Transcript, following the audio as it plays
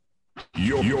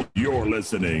You're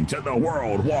listening to the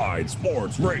Worldwide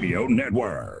Sports Radio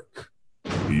Network.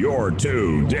 You're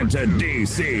tuned into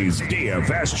DC's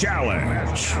DFS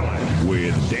Challenge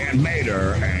with Dan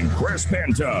Mader and Chris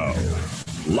Pinto.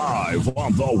 Live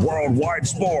on the Worldwide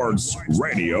Sports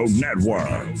Radio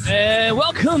Network. And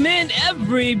welcome in,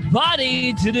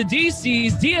 everybody, to the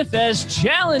DC's DFS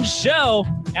Challenge show.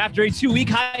 After a 2-week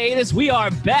hiatus, we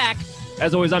are back.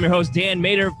 As always, I'm your host, Dan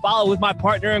Mader, followed with my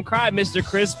partner in crime, Mr.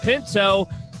 Chris Pinto.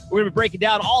 We're going to be breaking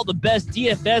down all the best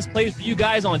DFS plays for you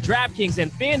guys on DraftKings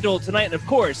and FanDuel tonight. And, of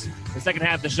course, the second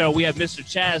half of the show, we have Mr.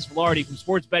 Chaz Filardi from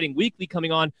Sports Betting Weekly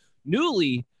coming on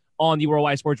newly on the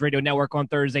Worldwide Sports Radio Network on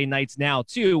Thursday nights now,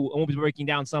 too. And we'll be breaking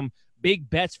down some big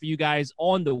bets for you guys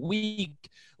on the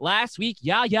week. Last week,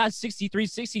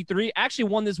 63-63, actually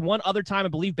won this one other time, I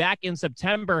believe, back in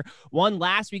September. Won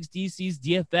last week's DC's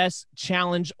DFS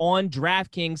Challenge on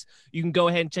DraftKings. You can go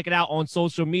ahead and check it out on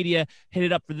social media. Hit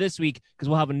it up for this week because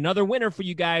we'll have another winner for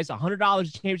you guys, $100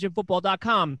 at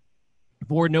championshipfootball.com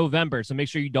for November. So make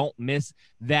sure you don't miss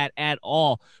that at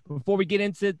all. Before we get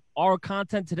into our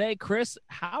content today, Chris,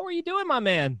 how are you doing, my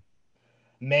man?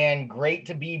 Man, great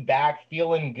to be back.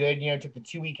 Feeling good. Took the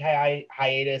 2-week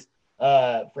hiatus.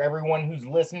 For everyone who's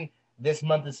listening, this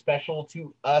month is special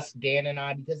to us, Dan and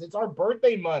I, because it's our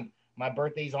birthday month. My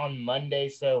birthday's on Monday.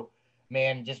 So,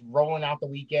 man, just rolling out the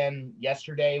weekend.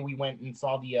 Yesterday, we went and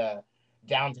saw the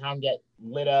downtown get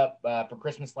lit up for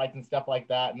Christmas lights and stuff like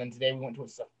that. And then today we went to a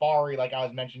safari, like I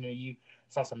was mentioning to you.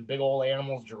 Saw some big old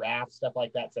animals, giraffes, stuff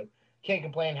like that. So can't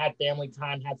complain. Had family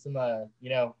time, had some,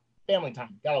 family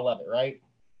time. Gotta love it, right?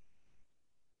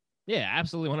 Yeah,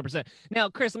 absolutely, 100%. Now,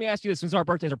 Chris, let me ask you this, since our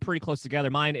birthdays are pretty close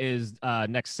together. Mine is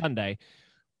next Sunday.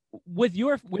 With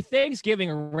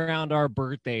Thanksgiving around our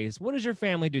birthdays, what does your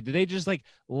family do? Do they just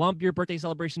lump your birthday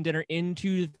celebration dinner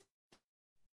into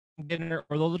dinner,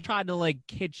 or they'll try to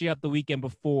hit you up the weekend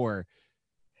before?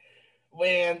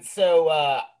 Man,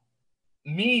 so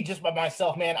me just by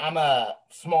myself, man, I'm a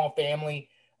small family.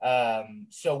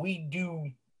 So we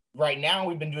do right now,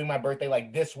 we've been doing my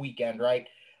birthday this weekend, right?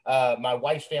 My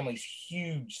wife's family's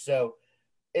huge, so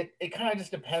it kind of just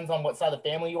depends on what side of the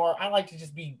family you are. I like to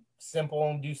just be simple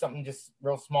and do something just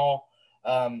real small.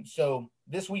 So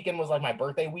this weekend was my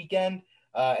birthday weekend,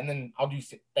 and then I'll do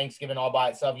Thanksgiving all by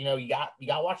itself. You got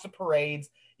to watch the parades.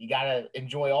 You got to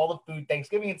enjoy all the food.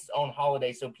 Thanksgiving is its own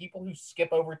holiday, so people who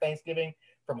skip over Thanksgiving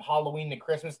from Halloween to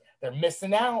Christmas, they're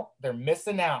missing out. They're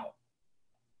missing out.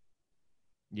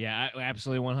 Yeah,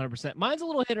 absolutely, 100%. Mine's a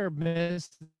little hit or miss.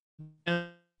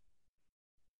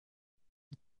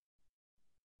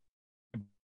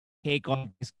 Cake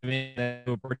on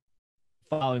Thanksgiving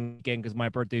following weekend, because my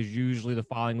birthday is usually the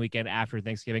following weekend after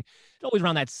Thanksgiving. It's always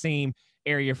around that same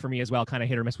area for me as well, kind of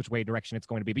hit or miss which way direction it's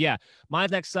going to be. But yeah,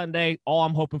 mine's next Sunday. All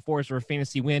I'm hoping for is for a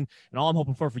fantasy win, and all I'm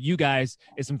hoping for you guys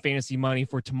is some fantasy money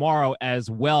for tomorrow as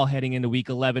well, heading into week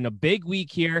 11. A big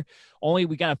week here.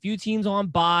 We got a few teams on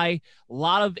bye. A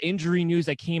lot of injury news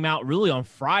that came out really on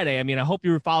Friday. I mean, I hope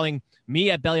you were following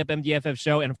me at Belly Up MDFF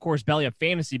Show, and of course Belly Up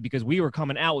Fantasy, because we were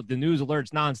coming out with the news alerts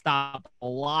nonstop. A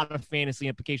lot of fantasy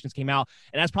implications came out,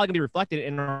 and that's probably going to be reflected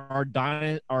in our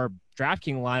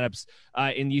DraftKings lineups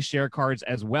in these share cards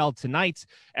as well tonight,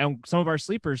 and some of our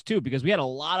sleepers too, because we had a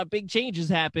lot of big changes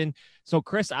happen. So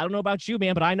Chris, I don't know about you,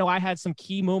 man, but I know I had some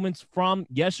key moments from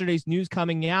yesterday's news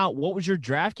coming out. What was your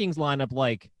DraftKings lineup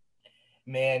like?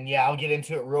 Man, yeah, I'll get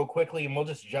into it real quickly, and we'll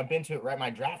just jump into it. Right,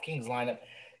 my DraftKings lineup,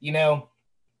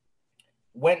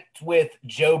 went with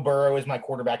Joe Burrow as my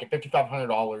quarterback at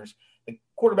 $5,500. The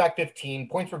quarterback 15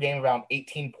 points per game, around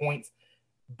 18 points,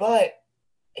 but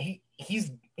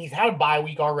he's had a bye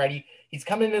week already. He's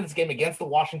coming into this game against the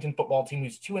Washington football team,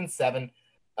 who's 2-7,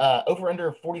 over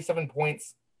under 47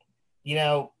 points.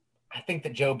 I think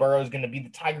that Joe Burrow is going to be the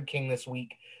Tiger King this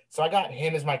week, so I got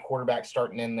him as my quarterback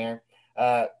starting in there.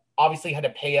 Obviously had to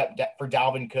pay up for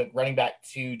Dalvin Cook, running back,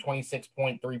 to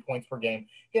 26.3 points per game,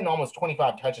 getting almost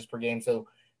 25 touches per game. So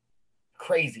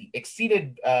crazy.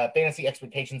 Exceeded fantasy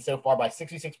expectations so far by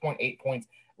 66.8 points,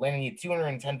 landing at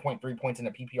 210.3 points in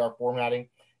the PPR formatting.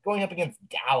 Going up against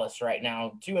Dallas right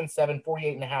now, 2-7,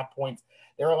 48.5 points.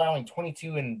 They're allowing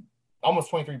 22 and almost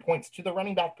 23 points to the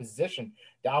running back position.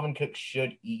 Dalvin Cook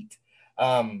should eat.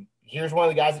 Here's one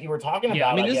of the guys that you were talking about.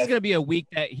 Yeah, I mean, this is going to be a week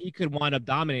that he could wind up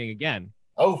dominating again.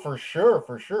 Oh, for sure.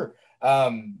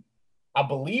 I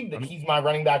believe that he's my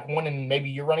running back one, and maybe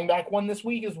your running back one this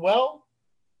week as well.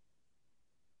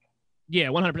 Yeah,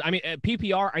 100%. I mean,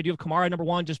 PPR, I do have Kamara number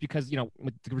one just because,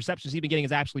 with the receptions he's been getting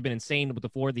has actually been insane with the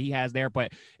floor that he has there.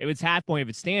 But if it's half point, if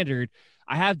it's standard,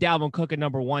 I have Dalvin Cook at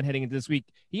number one heading into this week.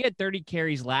 He had 30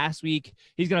 carries last week.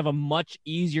 He's going to have a much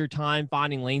easier time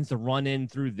finding lanes to run in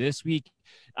through this week.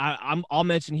 I'll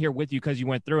mention here with you because you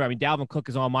went through. I mean, Dalvin Cook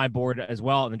is on my board as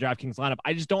well in the DraftKings lineup.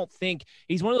 I just don't think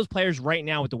he's one of those players right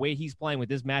now with the way he's playing with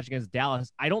this match against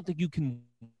Dallas. I don't think you can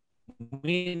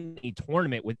win a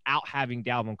tournament without having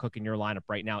Dalvin Cook in your lineup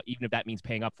right now, even if that means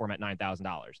paying up for him at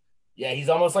 $9,000. Yeah, he's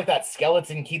almost like that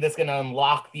skeleton key that's going to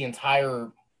unlock the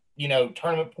entire,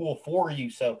 tournament pool for you.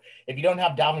 So if you don't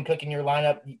have Dalvin Cook in your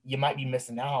lineup, you might be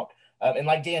missing out. And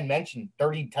like Dan mentioned,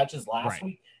 30 touches last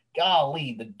week.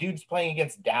 Golly, the dude's playing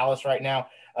against Dallas right now.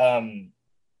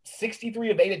 63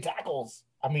 evaded tackles.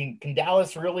 I mean, can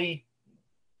Dallas really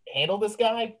handle this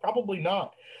guy? Probably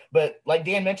not. But like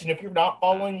Dan mentioned, if you're not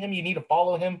following him, you need to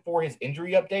follow him for his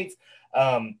injury updates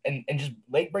and just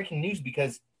late breaking news,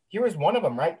 because here is one of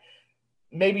them, right?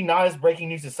 Maybe not as breaking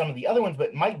news as some of the other ones,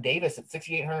 but Mike Davis at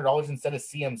 $6,800 instead of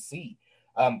CMC.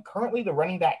 Currently, the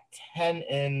running back 10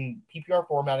 in PPR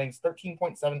formatting is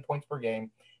 13.7 points per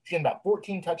game. He's getting about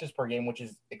 14 touches per game, which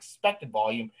is expected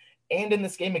volume. And in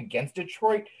this game against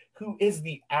Detroit, who is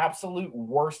the absolute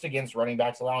worst against running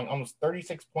backs, allowing almost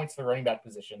 36 points to the running back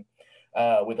position.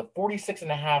 With a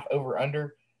 46.5 over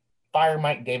under, fire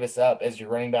Mike Davis up as your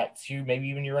running back 2, maybe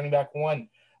even your running back 1,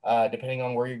 depending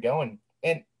on where you're going.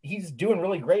 And he's doing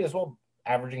really great as well,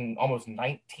 averaging almost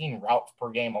 19 routes per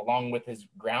game along with his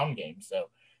ground game. So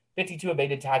 52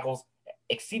 evaded tackles,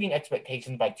 exceeding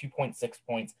expectations by 2.6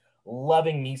 points.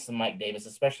 Loving me some Mike Davis,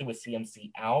 especially with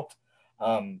CMC out.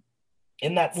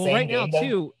 In that same right game, now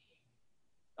too,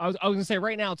 I was going to say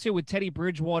right now too with Teddy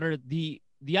Bridgewater, the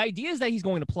idea is that he's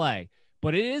going to play,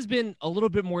 but it has been a little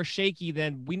bit more shaky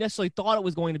than we necessarily thought it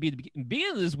was going to be at the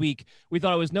beginning of this week. We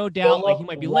thought it was no doubt like he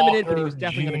might be limited, but he was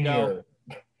definitely going to go.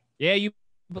 Yeah,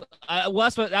 that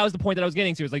was the point that I was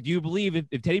getting to. It's like, do you believe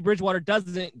if Teddy Bridgewater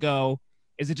doesn't go,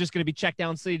 is it just going to be check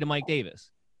down city to Mike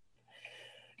Davis?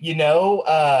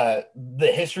 The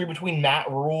history between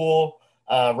Matt Rule,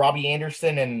 Robbie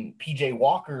Anderson, and PJ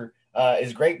Walker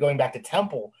is great going back to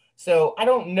Temple. So I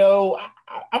don't know.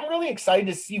 I'm really excited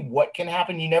to see what can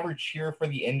happen. You never cheer for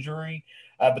the injury,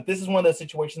 but this is one of those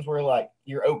situations where like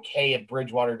you're okay if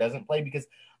Bridgewater doesn't play, because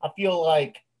I feel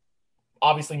like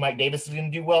obviously Mike Davis is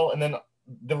going to do well, and then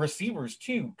the receivers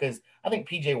too, because I think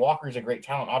PJ Walker is a great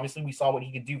talent. Obviously, we saw what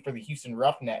he could do for the Houston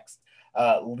Roughnecks,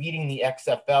 leading the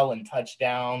XFL in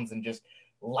touchdowns and just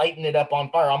lighting it up on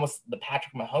fire, almost the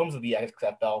Patrick Mahomes of the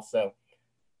XFL. So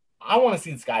I want to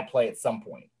see this guy play at some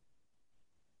point.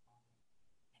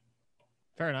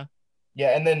 Fair enough.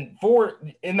 Yeah, and then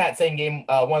in that same game,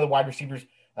 one of the wide receivers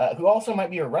who also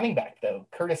might be a running back, though,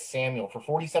 Curtis Samuel, for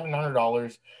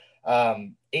 $4,700,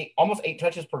 almost 8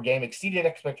 touches per game, exceeded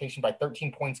expectation by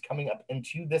 13 points coming up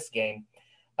into this game.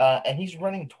 And he's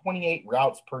running 28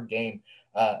 routes per game.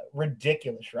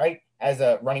 Ridiculous, right? As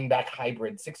a running back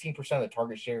hybrid, 16% of the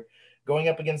target share going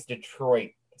up against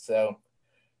Detroit. So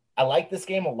I like this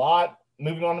game a lot.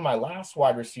 Moving on to my last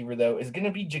wide receiver, though, is going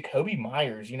to be Jacoby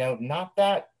Myers. Not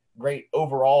that great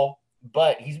overall,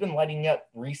 but he's been lighting up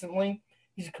recently.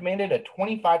 He's commanded a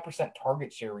 25%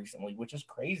 target share recently, which is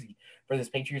crazy for this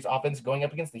Patriots offense going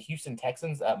up against the Houston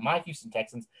Texans, my Houston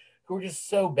Texans, who are just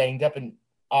so banged up. And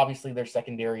obviously their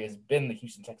secondary has been the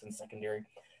Houston Texans secondary.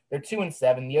 They're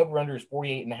 2-7. The over-under is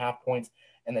 48.5 points.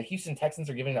 And the Houston Texans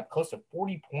are giving up close to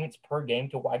 40 points per game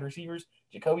to wide receivers.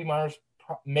 Jacoby Myers,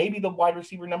 maybe the wide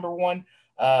receiver number 1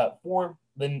 for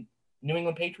the New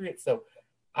England Patriots. So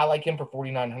I like him for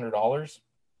 $4,900.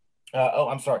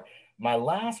 I'm sorry. My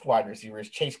last wide receiver is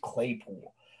Chase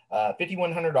Claypool,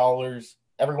 $5,100.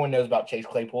 Everyone knows about Chase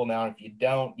Claypool now. If you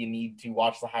don't, you need to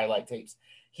watch the highlight tapes.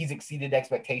 He's exceeded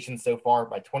expectations so far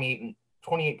by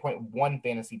 28.1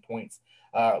 fantasy points,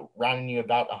 rounding you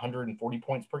about 140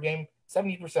 points per game,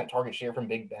 70% target share from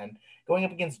Big Ben. Going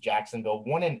up against Jacksonville,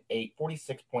 1-8,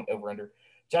 46-point over-under.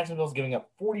 Jacksonville's giving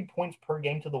up 40 points per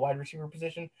game to the wide receiver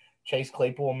position. Chase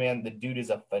Claypool, man, the dude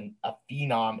is a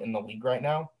phenom in the league right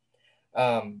now.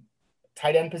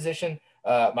 Tight end position,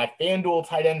 my FanDuel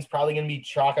tight end is probably going to be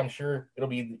chalk. I'm sure it'll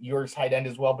be yours tight end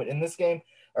as well. But in this game,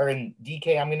 or in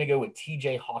DK, I'm going to go with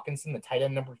TJ Hawkinson, the tight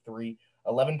end number 3,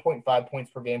 11.5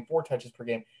 points per game, 4 touches per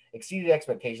game, exceeded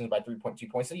expectations by 3.2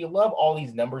 points. So you love all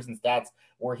these numbers and stats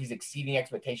where he's exceeding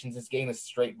expectations. This game is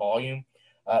straight volume.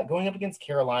 Going up against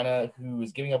Carolina, who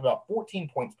is giving up about 14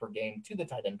 points per game to the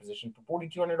tight end position for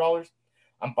 $4,200.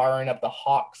 I'm firing up the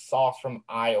Hawk sauce from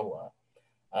Iowa.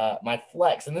 My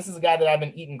flex, and this is a guy that I've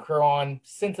been eating crow on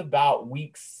since about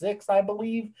week 6, I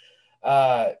believe.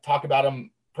 Talk about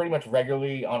him pretty much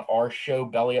regularly on our show,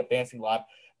 Belly Up Fantasy Live.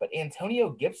 But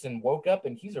Antonio Gibson woke up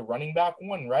and he's a running back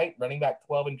 1, right? Running back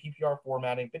 12 in PPR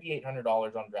formatting,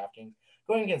 $5,800 on DraftKings,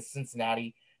 going against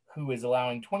Cincinnati, who is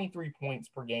allowing 23 points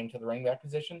per game to the running back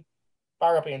position.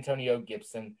 Fire up Antonio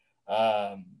Gibson.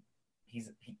 He's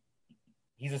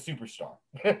a superstar.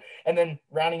 And then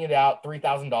rounding it out,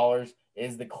 $3,000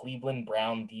 is the Cleveland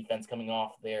Brown defense coming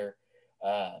off their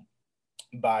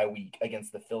bye week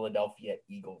against the Philadelphia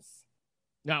Eagles.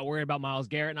 Not worried about Myles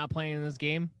Garrett not playing in this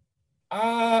game?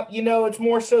 It's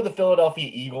more so the Philadelphia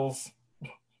Eagles.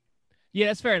 Yeah,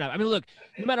 that's fair enough. I mean, look,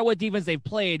 no matter what defense they've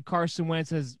played, Carson Wentz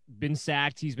has been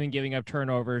sacked. He's been giving up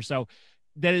turnovers. So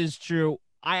that is true.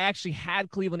 I actually had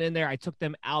Cleveland in there. I took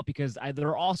them out because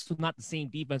they're also not the same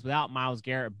defense without Myles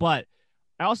Garrett. But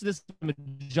I also did some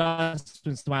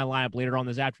adjustments to my lineup later on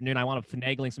this afternoon. I wound up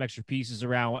finagling some extra pieces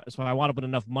around. So I wound up with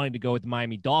enough money to go with the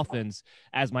Miami Dolphins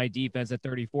as my defense at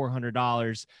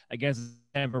 $3,400 against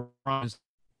Denver Broncos.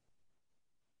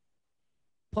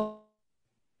 I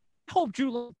hope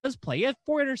Drew does play. He had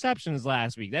 4 interceptions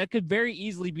last week. That could very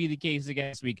easily be the case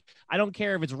again this week. I don't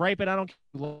care if it's right, but I don't care.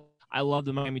 I love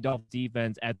the Miami Dolphins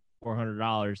defense at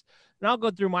 $400. And I'll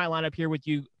go through my lineup here with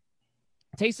you.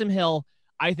 Taysom Hill,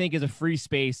 I think, is a free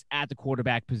space at the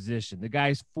quarterback position. The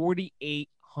guy's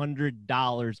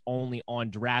 $4,800 only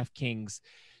on DraftKings.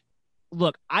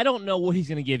 Look, I don't know what he's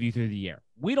going to give you through the year.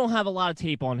 We don't have a lot of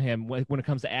tape on him when it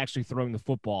comes to actually throwing the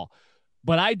football.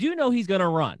 But I do know he's going to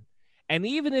run. And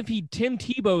even if he Tim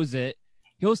Tebow's it,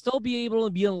 he'll still be able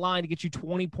to be in line to get you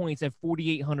 20 points at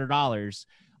 $4,800.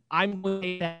 I'm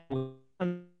going to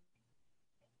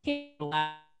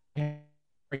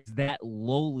that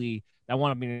lowly that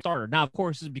want to be a starter. Now, of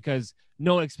course, this is because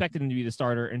no one expected him to be the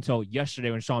starter until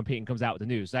yesterday when Sean Payton comes out with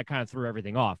the news. That kind of threw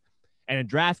everything off. And in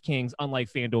DraftKings,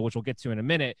 unlike FanDuel, which we'll get to in a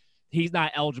minute, he's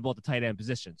not eligible at the tight end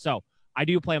position. So I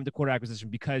do play him at the quarterback position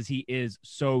because he is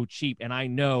so cheap. And I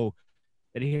know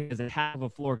that he has a half of a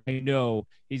floor. I know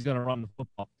he's going to run the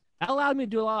football. That allowed me to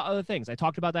do a lot of other things. I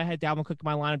talked about that. I had Dalvin Cook in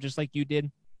my lineup just like you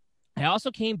did. I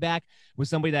also came back with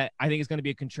somebody that I think is going to be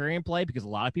a contrarian play because a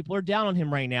lot of people are down on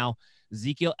him right now,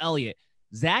 Ezekiel Elliott.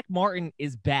 Zach Martin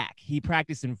is back. He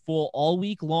practiced in full all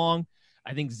week long.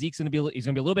 I think Zeke's going to be a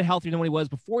little bit healthier than what he was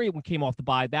before he came off the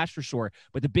bye, that's for sure.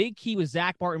 But the big key was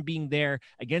Zach Martin being there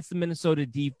against the Minnesota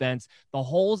defense. The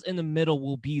holes in the middle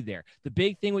will be there. The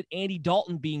big thing with Andy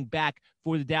Dalton being back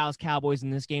for the Dallas Cowboys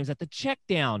in this game is that the check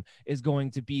down is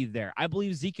going to be there. I believe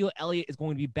Ezekiel Elliott is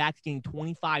going to be back to getting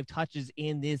 25 touches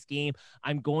in this game.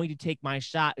 I'm going to take my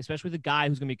shot, especially with a guy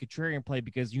who's going to be a contrarian play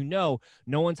because no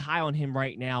one's high on him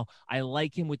right now. I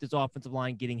like him with this offensive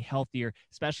line getting healthier,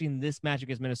 especially in this match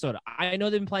against Minnesota. I know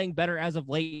they've been playing better as of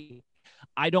late.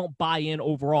 I don't buy in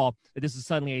overall that this is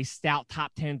suddenly a stout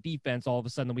top 10 defense all of a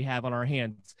sudden that we have on our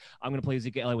hands. I'm going to play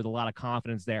Ezekiel Elliott with a lot of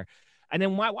confidence there. And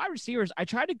then my wide receivers, I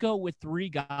tried to go with 3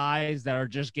 guys that are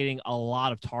just getting a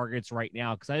lot of targets right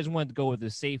now because I just wanted to go with a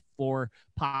safe floor,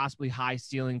 possibly high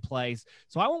ceiling plays.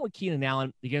 So I went with Keenan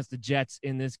Allen against the Jets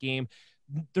in this game.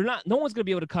 No one's going to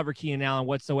be able to cover Keenan Allen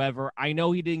whatsoever. I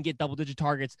know he didn't get double-digit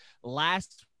targets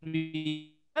last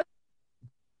week.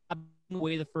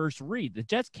 Away the first read. The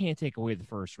Jets can't take away the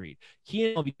first read.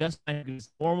 Keenan will be just his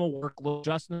normal workload.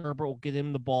 Justin Herbert will get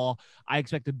him the ball. I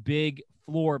expect a big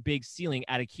floor, big ceiling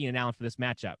out of Keenan Allen for this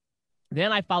matchup.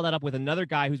 Then I followed that up with another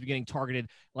guy who's been getting targeted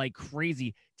like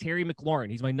crazy, Terry McLaurin.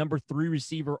 He's my number 3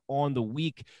 receiver on the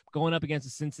week, going up against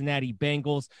the Cincinnati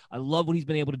Bengals. I love what he's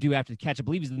been able to do after the catch. I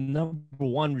believe he's the number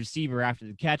 1 receiver after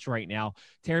the catch right now.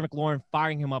 Terry McLaurin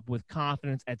firing him up with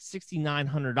confidence at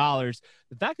 $6,900.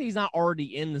 The fact that he's not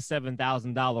already in the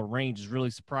 $7,000 range is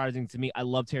really surprising to me. I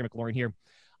love Terry McLaurin here.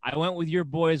 I went with your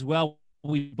boy as well.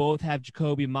 We both have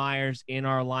Jacoby Myers in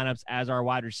our lineups as our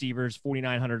wide receivers,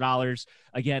 $4,900.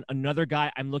 Again, another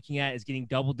guy I'm looking at is getting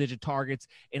double-digit targets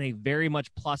in a very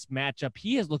much plus matchup.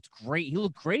 He has looked great. He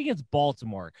looked great against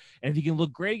Baltimore. And if he can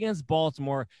look great against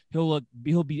Baltimore,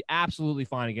 he'll be absolutely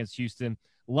fine against Houston.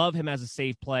 Love him as a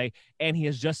safe play, and he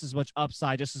has just as much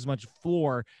upside, just as much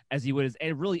floor as he would as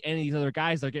really any of these other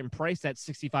guys that are getting priced at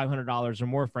 $6,500 or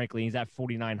more, frankly. He's at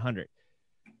 $4,900.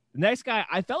 The next guy,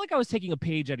 I felt like I was taking a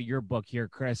page out of your book here,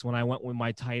 Chris, when I went with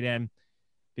my tight end,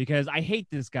 because I hate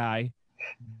this guy.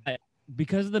 But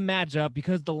because of the matchup,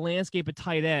 because of the landscape of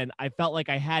tight end, I felt like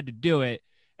I had to do it,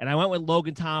 and I went with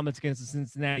Logan Thomas against the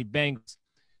Cincinnati Bengals.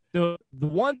 The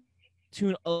one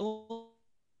tune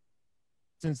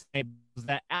since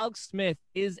that Alex Smith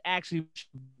is actually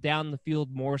down the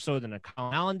field more so than a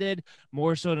Kyle Allen did,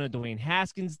 more so than a Dwayne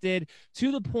Haskins did,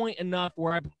 to the point enough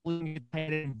where I believe it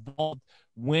had involved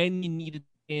when you needed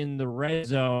in the red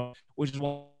zone, which is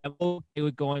why I'm okay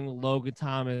with going with Logan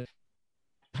Thomas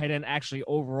tight end actually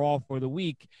overall for the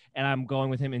week, and I'm going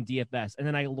with him in DFS. And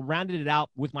then I rounded it out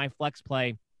with my flex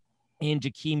play in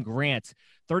Jakeem Grant,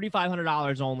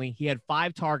 $3,500 only. He had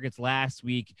 5 targets last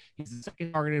week. He's the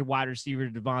second targeted wide receiver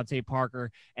to Devontae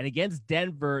Parker. And against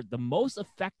Denver, the most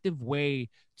effective way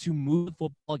to move the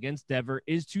football against Denver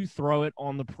is to throw it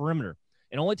on the perimeter.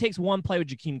 It only takes one play with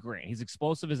Jakeem Grant. He's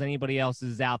explosive as anybody else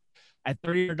is out. At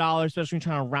 $30, especially when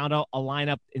trying to round out a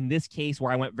lineup, in this case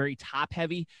where I went very top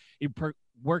heavy, it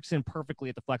works in perfectly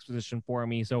at the flex position for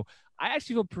me. So I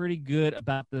actually feel pretty good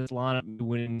about this lineup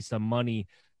winning some money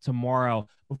tomorrow.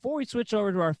 Before we switch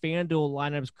over to our FanDuel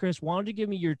lineups, Chris, why don't you give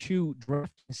me your 2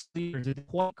 draft sleepers that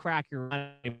quite crack your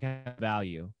lineup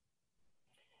value?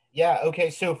 Yeah, okay.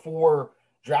 So for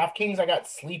DraftKings, I got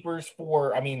sleepers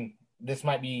for, this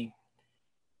might be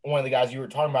one of the guys you were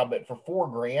talking about, but for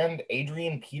 $4,000,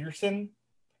 Adrian Peterson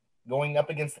going up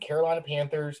against the Carolina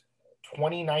Panthers,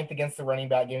 29th against the running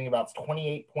back, giving about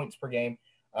 28 points per game.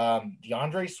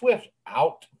 DeAndre Swift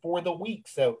out for the week.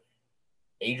 So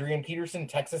Adrian Peterson,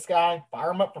 Texas guy,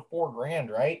 fire him up for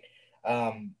 $4,000, right?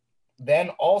 Then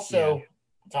also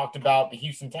talked about the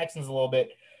Houston Texans a little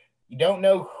bit. You don't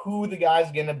know who the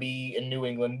guy's going to be in New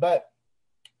England, but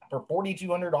for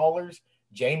 $4,200,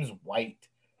 James White,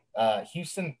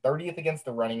 Houston 30th against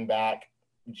the running back.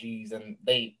 Geez, and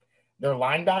their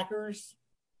linebackers,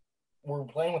 we're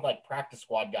playing with like practice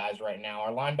squad guys right now.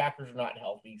 Our linebackers are not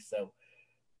healthy, so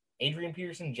Adrian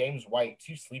Peterson, James White,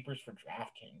 2 sleepers for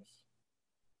DraftKings.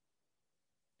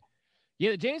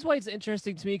 Yeah, James White's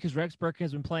interesting to me because Rex Burkhead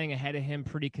has been playing ahead of him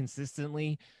pretty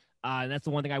consistently. And that's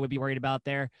the one thing I would be worried about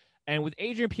there. And with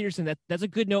Adrian Peterson, that's a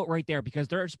good note right there because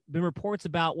there's been reports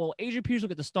about, well, Adrian Peterson will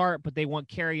get the start, but they want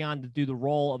Kerryon to do the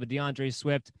role of a DeAndre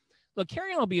Swift. Look,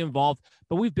 Kerryon will be involved,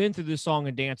 but we've been through this song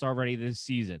and dance already this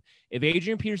season. If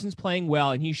Adrian Peterson's playing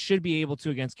well, and he should be able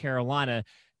to against Carolina,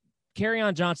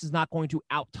 Kerryon Johnson's not going to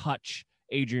out-touch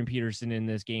Adrian Peterson in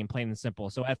this game, plain and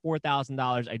simple. So at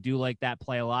 $4,000, I do like that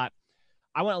play a lot.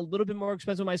 I went a little bit more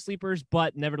expensive with my sleepers,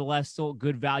 but nevertheless, still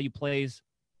good value plays.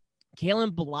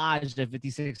 Kalen Ballage at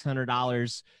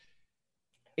 $5,600.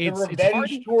 The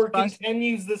revenge tour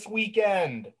continues this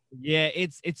weekend. Yeah,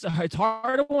 it's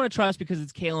hard to want to trust because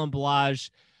it's Kalen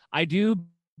Ballage. I do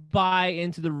buy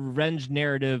into the revenge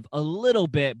narrative a little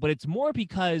bit, but it's more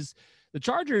because the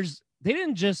Chargers, they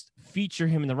didn't just feature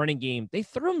him in the running game. They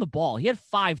threw him the ball. He had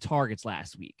 5 targets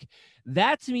last week.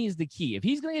 That, to me, is the key. If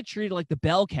he's going to get treated like the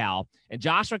bell cow and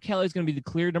Joshua Kelly is going to be the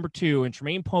clear number 2 and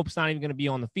Tremaine Pope's not even going to be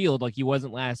on the field like he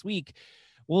wasn't last week,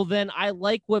 well, then I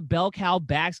like what bell cow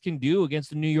backs can do against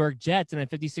the New York Jets. And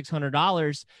at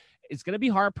 $5,600, it's going to be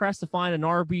hard-pressed to find an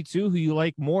RB2 who you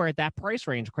like more at that price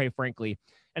range, quite frankly.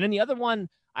 And then the other one,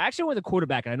 I actually went with the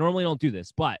quarterback, and I normally don't do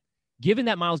this, but given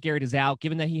that Myles Garrett is out,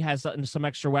 given that he has some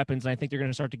extra weapons, and I think they're going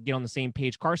to start to get on the same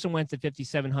page, Carson Wentz at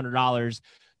 $5,700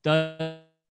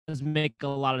 does make a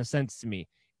lot of sense to me.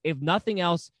 If nothing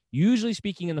else, usually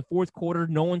speaking in the fourth quarter,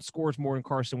 no one scores more than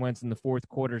Carson Wentz in the fourth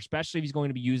quarter, especially if he's going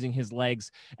to be using his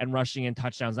legs and rushing in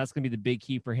touchdowns. That's going to be the big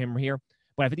key for him here.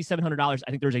 But at $5,700,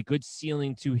 I think there's a good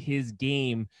ceiling to his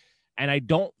game. And I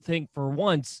don't think for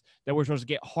once that we're supposed to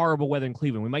get horrible weather in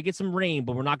Cleveland. We might get some rain,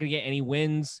 but we're not going to get any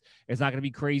winds. It's not going to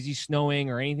be crazy snowing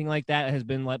or anything like that. It has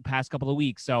been like past couple of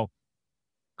weeks. So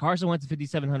Carson Wentz at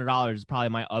 $5,700 is probably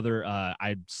my other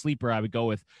sleeper I would go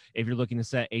with if you're looking to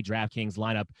set a DraftKings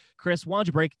lineup. Chris, why don't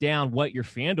you break down what your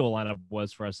FanDuel lineup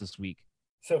was for us this week?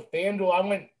 So FanDuel, I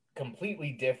went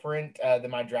completely different than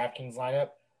my DraftKings lineup.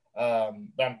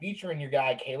 But I'm featuring your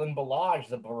guy, Kalen Ballage.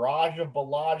 The barrage of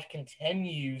Ballage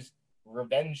continues.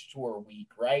 Revenge tour week,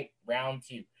 right? Round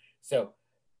 2. So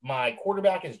my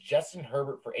quarterback is Justin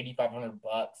Herbert for $8,500.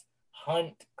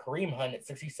 Kareem Hunt at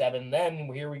 67.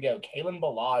 Then here we go. Kalen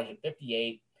Ballage at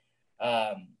 58.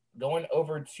 Going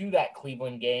over to that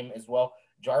Cleveland game as well.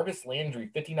 Jarvis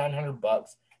Landry, $5,900.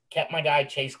 Kept my guy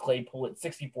Chase Claypool at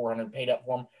 $6,400, paid up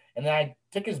for him. And then I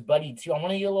took his buddy too. I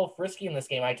want to get a little frisky in this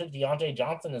game. I took Deontay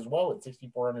Johnson as well at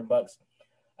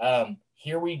 $6,400.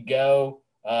 Here we go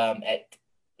at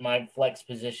my flex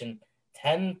position,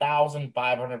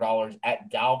 $10,500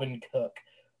 at Dalvin Cook.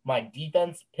 My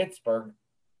defense, Pittsburgh.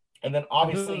 And then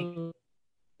obviously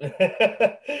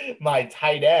my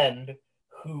tight end,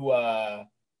 who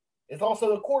is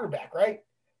also the quarterback, right?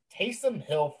 Taysom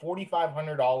Hill,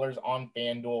 $4,500 on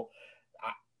FanDuel.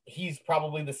 He's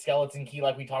probably the skeleton key,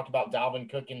 like we talked about Dalvin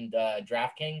Cook and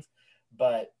DraftKings.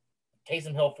 But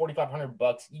Taysom Hill,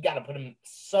 $4,500. You got to put him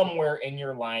somewhere in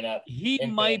your lineup. He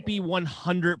might be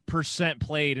 100%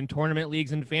 played in tournament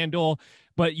leagues in FanDuel,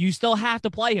 but you still have to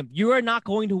play him. You are not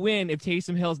going to win if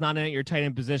Taysom Hill's not in at your tight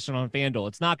end position on FanDuel.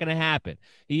 It's not going to happen.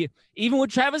 Even with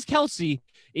Travis Kelce,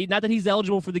 not that he's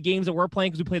eligible for the games that we're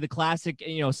playing because we play the classic,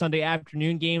 Sunday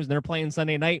afternoon games and they're playing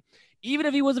Sunday night. Even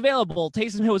if he was available,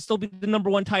 Taysom Hill would still be the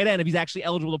number one tight end if he's actually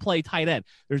eligible to play tight end.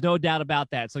 There's no doubt about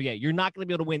that. So, yeah, you're not going to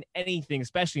be able to win anything,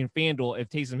 especially in FanDuel, if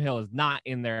Taysom Hill is not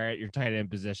in there at your tight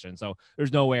end position. So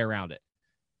there's no way around it.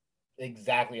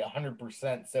 Exactly,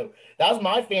 100%. So that was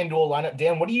my FanDuel lineup.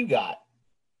 Dan, what do you got?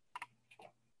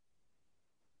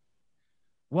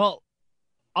 Well,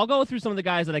 I'll go through some of the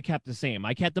guys that I kept the same.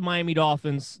 I kept the Miami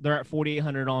Dolphins. They're at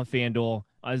 4,800 on FanDuel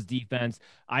as defense.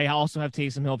 I also have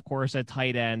Taysom Hill, of course, at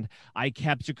tight end. I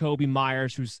kept Jacoby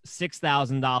Myers, who's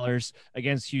 $6,000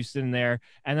 against Houston there.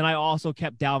 And then I also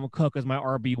kept Dalvin Cook as my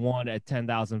RB1 at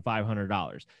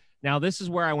 $10,500. Now, this is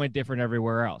where I went different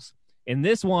everywhere else. In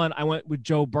this one, I went with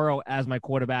Joe Burrow as my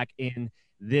quarterback in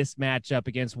this matchup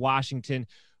against Washington.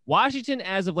 Washington,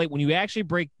 as of late, when you actually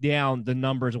break down the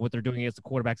numbers of what they're doing against the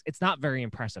quarterbacks, it's not very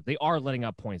impressive. They are letting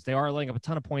up points. They are letting up a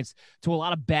ton of points to a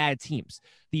lot of bad teams.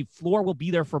 The floor will be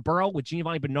there for Burrow with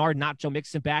Giovanni Bernard, not Joe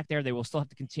Mixon back there. They will still have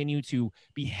to continue to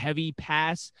be heavy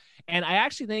pass. And I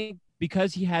actually think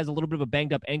because he has a little bit of a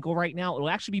banged up ankle right now,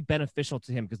 it'll actually be beneficial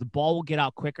to him because the ball will get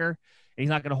out quicker and he's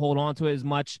not going to hold on to it as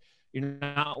much. He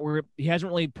hasn't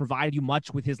really provided you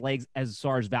much with his legs as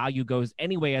far as value goes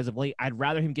anyway as of late. I'd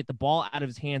rather him get the ball out of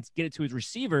his hands, get it to his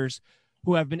receivers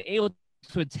who have been able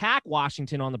to attack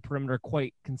Washington on the perimeter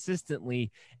quite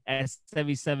consistently at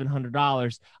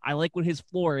 $7,700. I like what his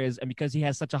floor is, and because he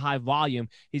has such a high volume,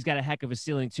 he's got a heck of a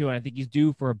ceiling too, and I think he's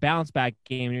due for a bounce back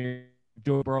game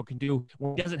Joe Burrow can do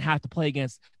when he doesn't have to play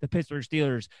against the Pittsburgh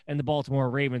Steelers and the Baltimore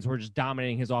Ravens who are just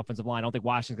dominating his offensive line. I don't think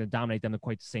Washington's going to dominate them in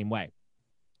quite the same way.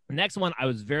 The next one, I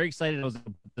was very excited. I was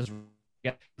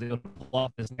able to pull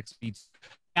off this next feed.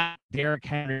 Derrick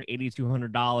Henry,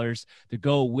 $8,200 to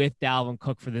go with Dalvin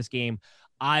Cook for this game.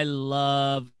 I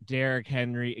love Derrick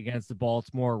Henry against the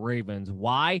Baltimore Ravens.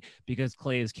 Why? Because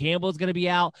Calais Campbell is going to be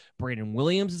out. Brandon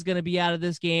Williams is going to be out of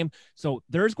this game. So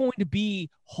there's going to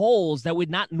be holes that would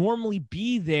not normally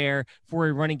be there for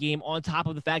a running game on top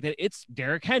of the fact that it's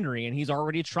Derrick Henry and he's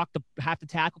already trucked half the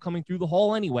tackle coming through the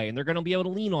hole anyway, and they're going to be able to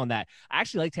lean on that. I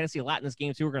actually like Tennessee a lot in this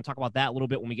game too. We're going to talk about that a little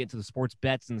bit when we get into the sports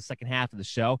bets in the second half of the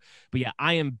show. But yeah,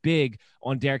 I am big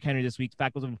on Derrick Henry this week. In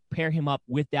fact, I was going to pair him up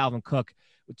with Dalvin Cook,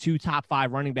 with 2 top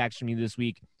 5 running backs from me this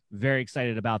week. Very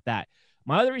excited about that.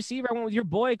 My other receiver, I went with your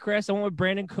boy, Chris. I went with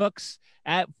Brandon Cooks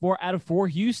at 4 out of 4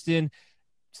 Houston.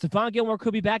 Stephon Gilmore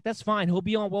could be back. That's fine. He'll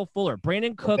be on Will Fuller.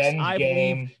 Brandon Cooks, I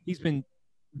believe he's been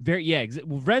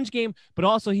revenge game, but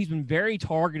also he's been very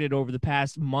targeted over the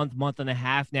past month and a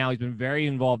half now. He's been very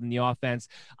involved in the offense.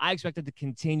 I expect it to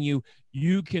continue.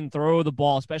 You can throw the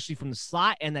ball, especially from the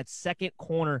slot and that second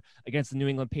corner against the New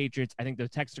England Patriots. I think the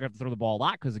Texans are going to have to throw the ball a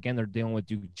lot because, again, they're dealing with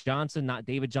Duke Johnson, not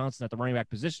David Johnson at the running back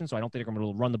position. So I don't think they're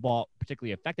going to run the ball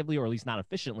particularly effectively, or at least not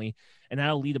efficiently. And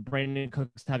that'll lead to Brandon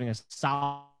Cooks having a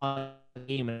solid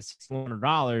game at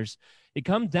 $6,100. It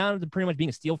comes down to pretty much being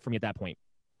a steal for me at that point.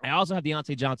 I also have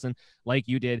Deontay Johnson, like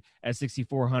you did, at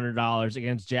 $6,400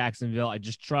 against Jacksonville. I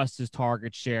just trust his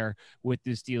target share with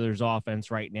the Steelers offense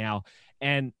right now.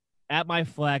 And at my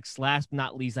flex, last but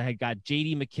not least, I had got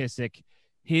J.D. McKissick.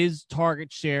 His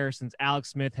target share since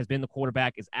Alex Smith has been the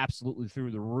quarterback is absolutely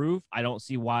through the roof. I don't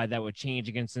see why that would change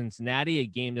against Cincinnati, a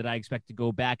game that I expect to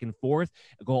go back and forth,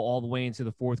 go all the way into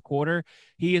the fourth quarter.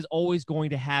 He is always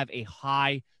going to have a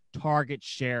high target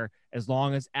share as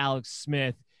long as Alex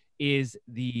Smith is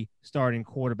the starting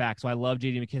quarterback. So I love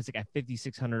J.D. McKissick at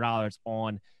 $5,600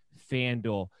 on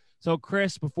FanDuel. So,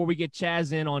 Chris, before we get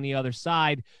Chaz in on the other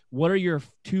side, what are your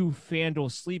 2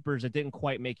 FanDuel sleepers that didn't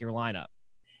quite make your lineup?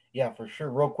 Yeah, for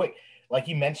sure. Real quick, like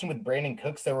you mentioned with Brandon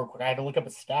Cooks, I had to look up a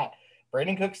stat.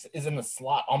 Brandon Cooks is in the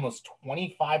slot almost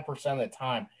 25% of the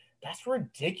time. That's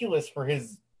ridiculous for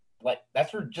his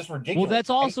that's just ridiculous. Well,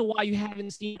 that's also why you haven't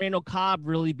seen Randall Cobb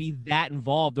really be that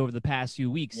involved over the past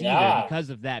few weeks either, because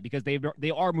of that, because they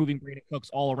are moving Brandon Cooks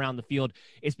all around the field.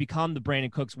 It's become the Brandon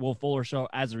Cooks, Will Fuller show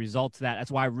as a result of that. That's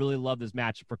why I really love this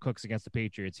matchup for Cooks against the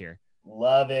Patriots here.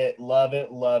 Love it.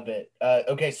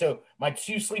 Okay, so my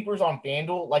 2 sleepers on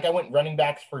FanDuel, like I went running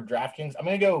backs for DraftKings. I'm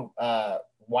going to go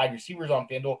wide receivers on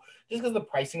FanDuel just because the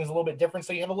pricing is a little bit different,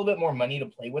 so you have a little bit more money to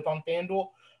play with on FanDuel,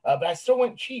 but I still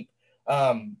went cheap.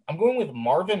 I'm going with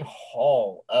Marvin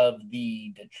Hall of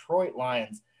the Detroit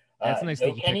Lions. That's a nice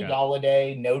no Kenny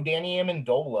Golladay, no Danny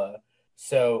Amendola.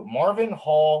 So Marvin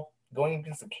Hall going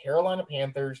against the Carolina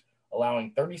Panthers,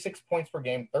 allowing 36 points per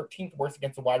game, 13th worst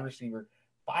against a wide receiver.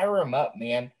 Fire him up,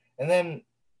 man. And then,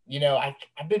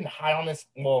 I've been high on this.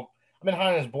 Well, I've been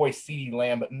high on his boy CeeDee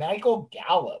Lamb, but Michael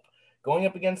Gallup going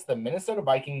up against the Minnesota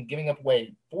Vikings, giving up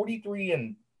away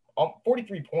 43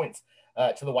 points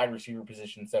to the wide receiver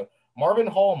position. So Marvin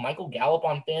Hall, Michael Gallup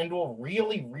on FanDuel,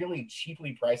 really, really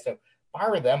cheaply priced. So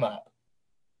fire them up.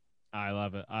 I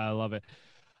love it. I love it.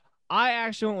 I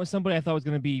actually went with somebody I thought was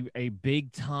going to be a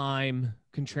big time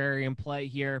contrarian play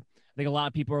here. I think a lot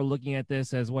of people are looking at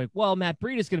this as like, well, Matt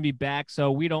Breida is going to be back,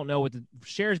 so we don't know what the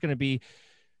share is going to be.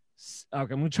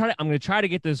 Okay, I'm going to try to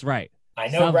get this right. I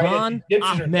know, Salvon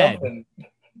Ahmed.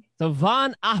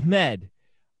 Salvon Ahmed.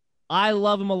 I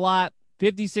love him a lot.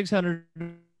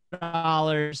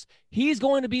 $5,600. He's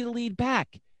going to be the lead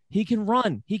back. He can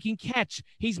run. He can catch.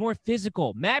 He's more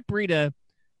physical. Matt Breida,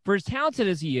 for as talented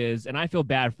as he is, and I feel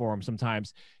bad for him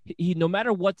sometimes, he no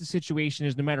matter what the situation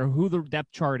is, no matter who the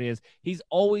depth chart is, he's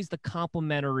always the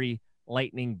complimentary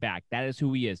lightning back. That is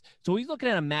who he is. So he's looking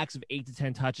at a max of 8 to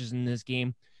 10 touches in this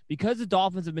game. Because the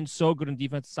Dolphins have been so good on the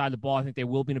defensive side of the ball, I think they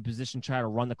will be in a position to try to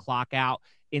run the clock out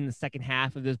in the second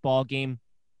half of this ball game.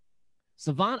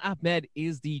 Salvon Ahmed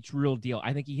is the real deal.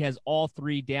 I think he has all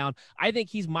three down. I think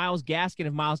he's Myles Gaskin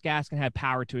if Myles Gaskin had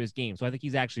power to his game. So I think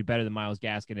he's actually better than Myles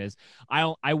Gaskin is.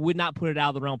 I would not put it out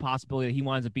of the realm possibility that he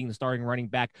winds up being the starting running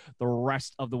back the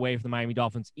rest of the way for the Miami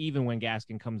Dolphins, even when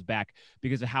Gaskin comes back,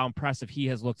 because of how impressive he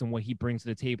has looked and what he brings to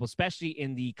the table, especially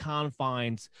in the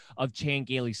confines of Chan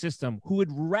Gailey's system, who would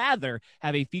rather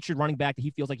have a featured running back that he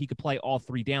feels like he could play all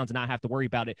three downs and not have to worry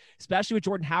about it, especially with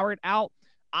Jordan Howard out.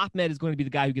 Ahmed is going to be the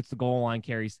guy who gets the goal line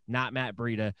carries, not Matt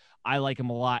Breida. I like him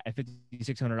a lot at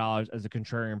 $5,600 as a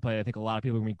contrarian play. I think a lot of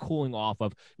people are going to be cooling off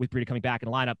of with Breida coming back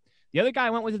in the lineup. The other guy I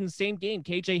went with in the same game,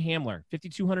 KJ Hamler,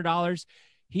 $5,200.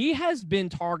 He has been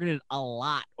targeted a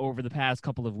lot over the past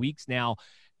couple of weeks now.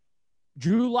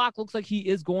 Drew Lock looks like he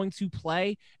is going to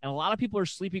play, and a lot of people are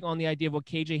sleeping on the idea of what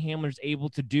KJ Hamler is able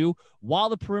to do. While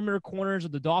the perimeter corners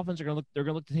of the Dolphins are going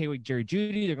to look to take away Jerry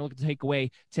Jeudy, they're going to look to take away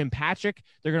Tim Patrick,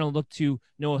 they're going to look to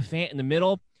Noah Fant in the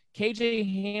middle.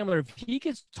 KJ Hamler, if he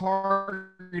gets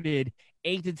targeted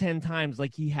 8 to 10 times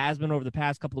like he has been over the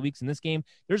past couple of weeks in this game,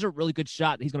 there's a really good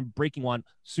shot that he's going to be breaking one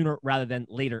sooner rather than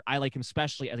later. I like him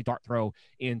especially as a dart throw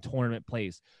in tournament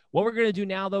plays. What we're going to do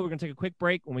now, though, we're going to take a quick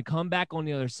break. When we come back on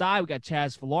the other side, we got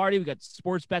Chaz Filardi. We got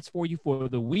sports bets for you for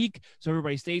the week. So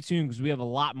everybody stay tuned because we have a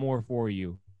lot more for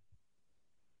you.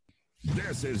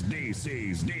 This is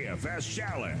DC's DFS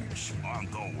Challenge on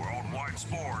the Worldwide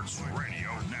Sports Radio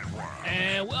Network.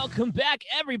 And welcome back,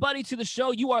 everybody, to the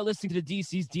show. You are listening to the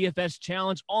DC's DFS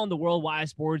Challenge on the Worldwide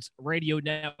Sports Radio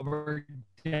Network.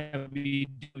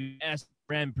 WWS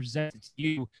brand presented to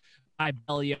you by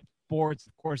Belly Up Sports.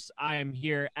 Of course, I am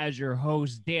here as your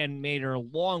host, Dan Mader,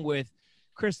 along with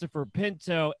Christopher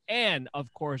Pinto, and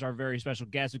of course our very special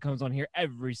guest who comes on here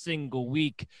every single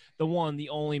week, the one, the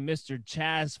only Mr.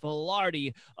 Chaz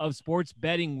Filardi of Sports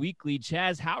Betting Weekly.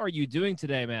 Chaz, how are you doing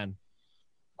today, man?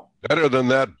 Better than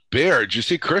that bear. Did you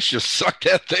see Chris just suck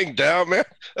that thing down, man?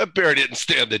 That bear didn't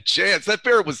stand a chance. That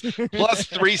bear was plus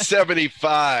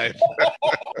 375.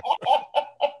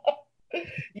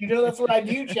 You know that's what I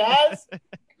do, Chaz.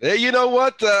 Hey, you know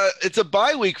what? It's a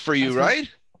bye week for you, right?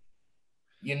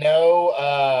 You know,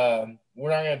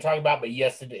 we're not going to talk about, but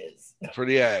yes, it is. For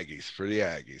the Aggies, I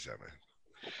mean.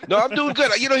 No, I'm doing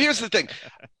good. You know, here's the thing.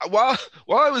 While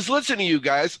I was listening to you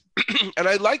guys, and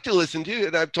I like to listen to you,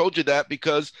 and I've told you that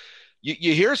because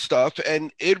you hear stuff,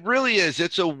 and it really is.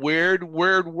 It's a weird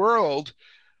world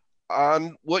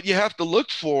on what you have to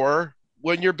look for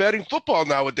when you're betting football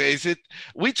nowadays.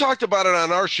 We talked about it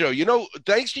on our show. You know,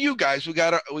 thanks to you guys, we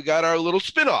got our little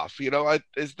spinoff. You know, I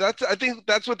think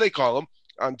that's what they call them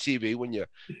on TV when you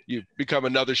become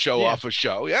another show off a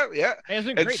show. Yeah. Hey, it's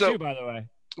been great too, by the way.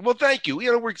 Well, thank you.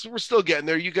 You know, we're still getting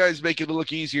there. You guys make it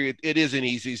look easier. It isn't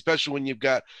easy, especially when you've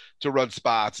got to run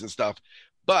spots and stuff.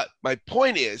 But my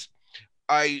point is,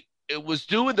 I was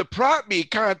doing the prop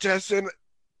meet contest, and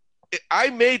I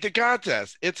made the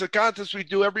contest. It's a contest we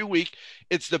do every week.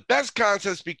 It's the best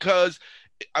contest because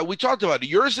we talked about it.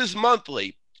 Yours is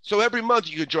monthly. So every month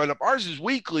you can join up. Ours is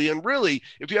weekly, and really,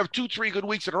 if you have 2-3 good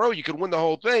weeks in a row, you can win the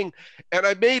whole thing. And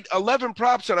I made 11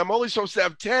 props, and I'm only supposed to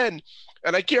have 10,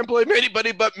 and I can't blame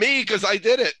anybody but me because I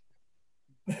did it.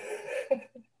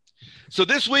 So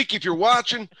this week, if you're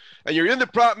watching and you're in the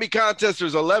prop me contest,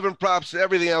 there's 11 props.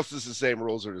 Everything else is the same.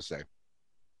 Rules are the same.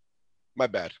 My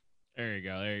bad. There you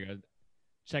go.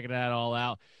 Checking that all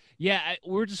out. Yeah,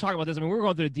 we were just talking about this. I mean, we were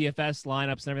going through the DFS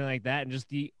lineups and everything like that, and just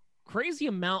the crazy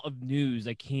amount of news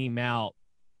that came out,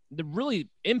 the really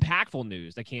impactful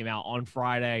news that came out on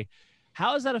Friday.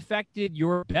 How has that affected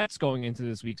your bets going into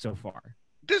this week so far?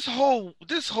 This whole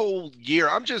year,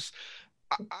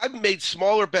 I've made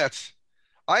smaller bets.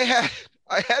 I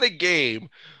had a game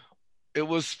It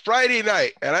was Friday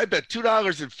night, and I bet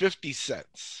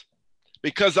 $2.50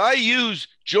 because I use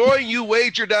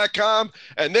joinuwager.com,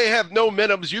 and they have no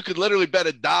minimums. You could literally bet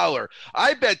 $1.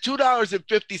 I bet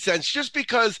 $2.50 just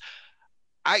because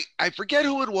I forget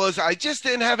who it was. I just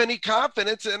didn't have any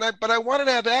confidence, but I wanted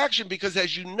to have action because,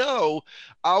 as you know,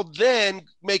 I'll then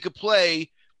make a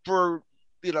play for,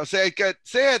 say I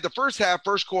had the first half,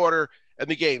 first quarter, and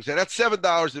the games, and that's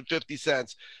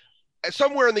 $7.50.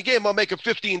 Somewhere in the game, I'll make a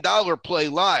 $15 play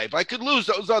live. I could lose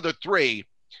those other three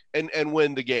and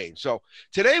win the game. So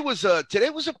today was a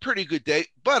pretty good day,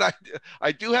 but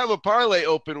I do have a parlay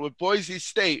open with Boise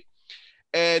State.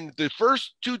 And the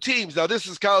first two teams, now this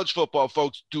is college football,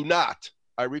 folks,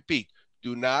 I repeat,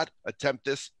 do not attempt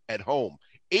this at home.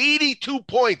 82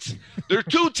 points. Their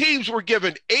two teams were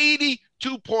given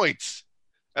 82 points.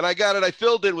 And I got it. I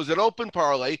filled it. It was an open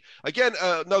parlay. Again,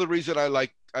 another reason I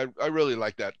really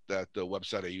like that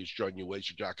website I use,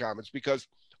 joinuwager.com. It's because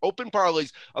open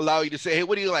parlays allow you to say, hey,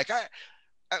 what do you like?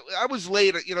 I was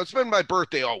late, it's been my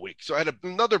birthday all week. So I had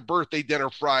another birthday dinner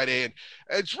Friday, and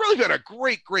it's really been a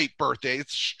great, great birthday.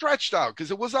 It's stretched out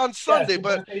because it was on Sunday,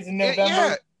 but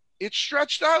it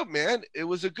stretched out, man. It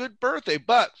was a good birthday.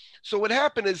 But so what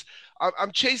happened is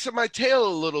I'm chasing my tail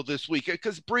a little this week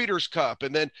because Breeders' Cup,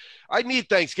 and then I need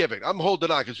Thanksgiving. I'm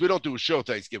holding on because we don't do a show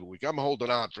Thanksgiving week. I'm holding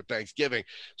on for Thanksgiving.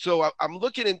 So I'm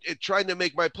looking at trying to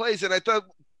make my plays, and I thought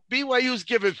BYU's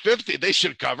given 50. They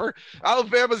should cover.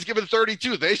 Alabama's given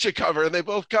 32. They should cover, and they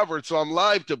both covered. So I'm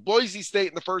live to Boise State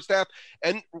in the first half.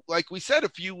 And like we said a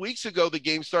few weeks ago, the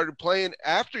game started playing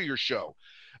after your show.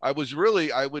 I would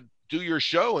do your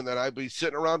show, and then I'd be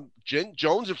sitting around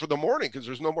jonesing for the morning because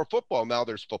there's no more football. Now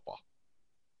there's football.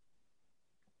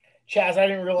 Chaz, I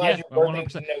didn't realize your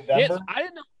birthday's in November. Yes, I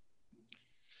didn't know.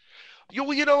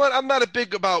 You know what? I'm not a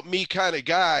big about me kind of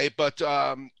guy, but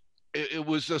it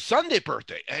was a Sunday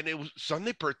birthday, and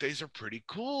Sunday birthdays are pretty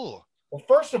cool. Well,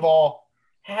 first of all,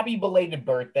 happy belated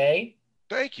birthday.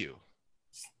 Thank you.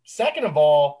 Second of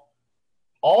all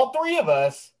three of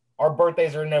us, our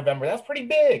birthdays are in November. That's pretty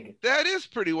big. That is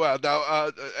pretty wild.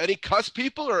 Now, any cuss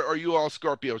people, or are you all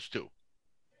Scorpios too?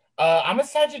 I'm a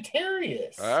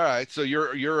Sagittarius. All right, so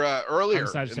you're earlier I'm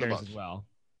Sagittarius in the month as well.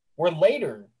 We're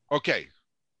later. Okay.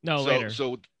 Later.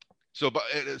 So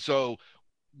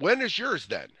when is yours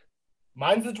then?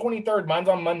 Mine's the 23rd. Mine's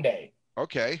on Monday.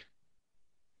 Okay.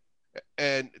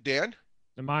 And Dan?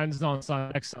 And mine's on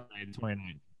next Sunday, the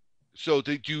 29th. So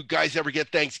do you guys ever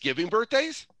get Thanksgiving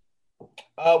birthdays?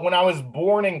 When I was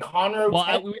born in Conroe.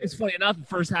 Well, it's funny enough, the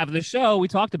first half of the show, we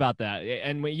talked about that.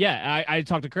 And I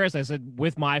talked to Chris. I said,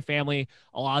 with my family,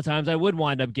 a lot of times I would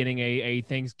wind up getting a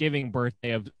Thanksgiving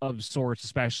birthday of sorts,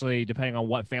 especially depending on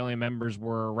what family members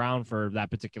were around for that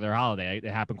particular holiday. It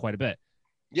happened quite a bit.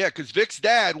 Yeah, because Vic's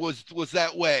dad was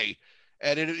that way.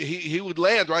 And he would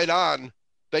land right on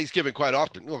Thanksgiving quite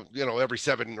often, every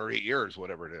 7 or 8 years,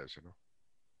 whatever it is,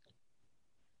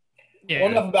 Yeah.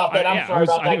 Well, enough about that. I'm sorry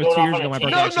about that. I think it was 2 years ago. My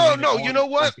birthday. No. You know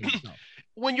what?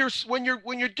 When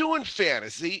you're doing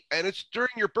fantasy and it's during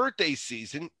your birthday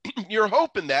season, you're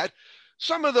hoping that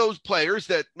some of those players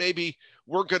that maybe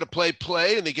weren't going to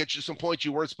play, and they get you some points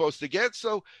you weren't supposed to get.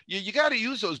 So you got to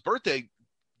use those birthday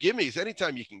gimmies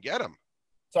anytime you can get them.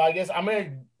 So I guess I'm going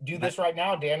to do this right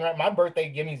now, Dan. Right, my birthday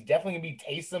gimme is definitely going to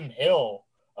be Taysom Hill,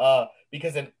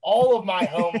 because in all of my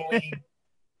home league.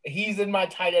 He's in my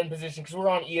tight end position because we're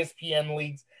on ESPN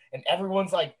leagues, and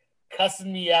everyone's like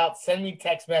cussing me out, send me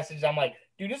text messages. I'm like,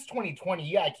 dude, it's 2020.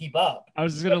 You got to keep up. I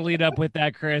was just going to lead up with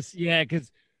that, Chris. Yeah,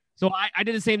 because I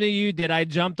did the same thing you did. I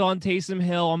jumped on Taysom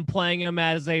Hill. I'm playing him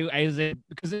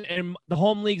because in the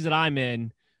home leagues that I'm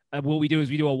in, what we do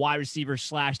is we do a wide receiver /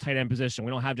 tight end position.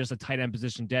 We don't have just a tight end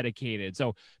position dedicated.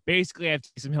 So basically I have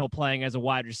Taysom Hill playing as a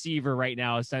wide receiver right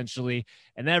now, essentially.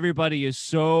 And everybody is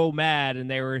so mad.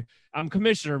 And I'm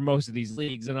commissioner of most of these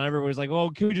leagues. And everybody's like, oh,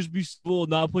 can we just be civil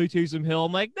and not play Taysom Hill?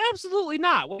 I'm like, absolutely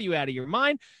not. What are you out of your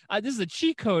mind? This is a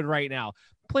cheat code right now.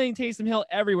 Playing Taysom Hill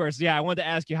everywhere. So yeah, I wanted to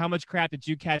ask you, how much crap did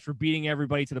you catch for beating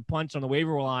everybody to the punch on the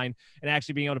waiver line and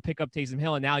actually being able to pick up Taysom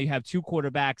Hill? And now you have 2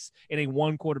 quarterbacks in a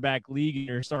 1 quarterback league in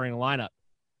your starting lineup.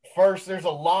 First, there's a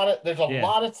lot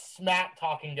of smack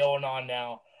talking going on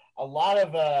now. A lot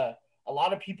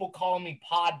of people calling me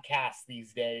podcast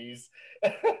these days.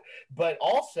 But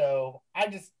also, I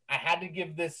had to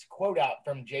give this quote out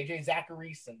from JJ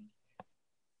Zacharyson.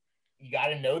 You got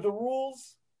to know the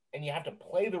rules. And you have to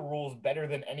play the rules better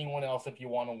than anyone else if you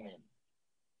want to win.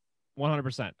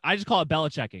 100%. I just call it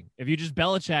Belichicking. If you just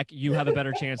Belichick, you have a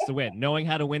better chance to win. Knowing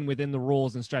how to win within the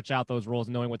rules and stretch out those rules,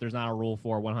 knowing what there's not a rule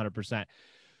for, 100%.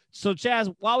 So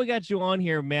Chaz, while we got you on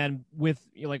here, man, with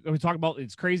like we talk about,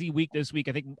 it's crazy week this week.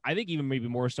 I think even maybe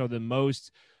more so than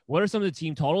most. What are some of the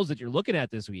team totals that you're looking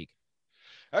at this week?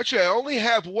 Actually, I only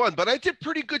have one, but I did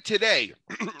pretty good today.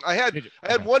 I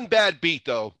had one bad beat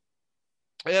though.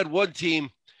 I had one team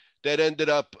that ended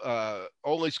up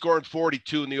only scoring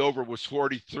 42 and the over was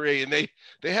 43, and they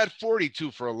had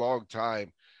 42 for a long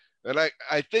time. And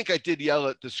I think I did yell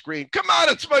at the screen, "Come on,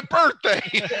 it's my birthday."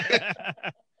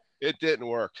 It didn't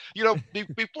work.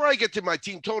 Before I get to my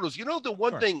team totals, the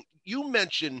one thing you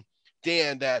mentioned,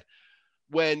 Dan, that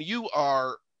when you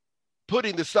are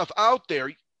putting the stuff out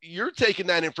there, you're taking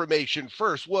that information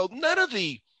first. Well, none of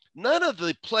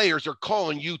the players are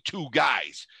calling you two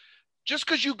guys. Just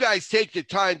because you guys take the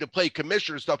time to play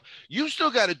commissioner stuff, you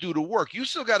still got to do the work. You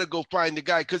still got to go find the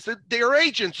guy because their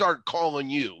agents aren't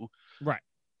calling you. Right.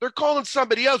 They're calling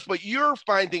somebody else, but you're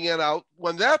finding it out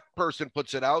when that person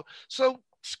puts it out. So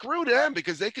screw them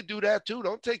because they could do that too.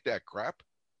 Don't take that crap.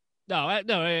 No,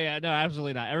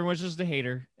 absolutely not. Everyone's just a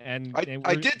hater. And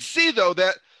I did see though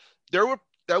that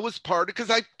that was part of,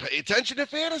 because I pay attention to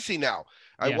fantasy now.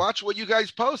 I watch what you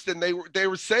guys post, and they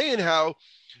were saying how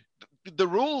the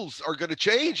rules are going to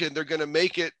change and they're going to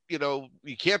make it, you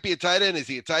can't be a tight end. Is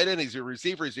he a tight end? Is he a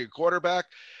receiver? Is he a quarterback?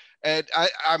 And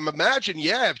I'm imagining,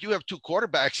 if you have two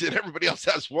quarterbacks and everybody else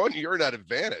has one, you're at an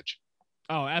advantage.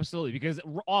 Oh, absolutely. Because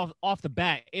off the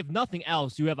bat, if nothing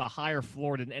else, you have a higher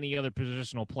floor than any other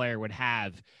positional player would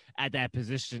have at that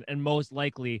position, and most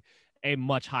likely a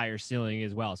much higher ceiling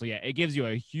as well. So yeah, it gives you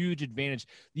a huge advantage.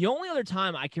 The only other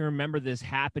time I can remember this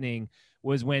happening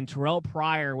was when Terrell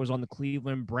Pryor was on the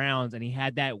Cleveland Browns, and he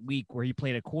had that week where he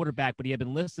played a quarterback, but he had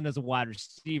been listed as a wide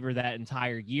receiver that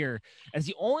entire year. As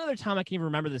the only other time I can even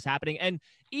remember this happening. And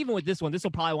even with this one, this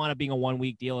will probably wind up being a 1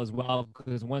 week deal as well,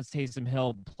 because once Taysom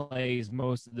Hill plays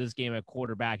most of this game at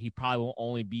quarterback, he probably will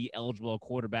only be eligible at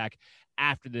quarterback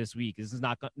after this week. This is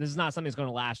not something that's going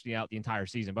to last you out the entire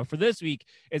season. But for this week,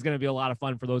 it's going to be a lot of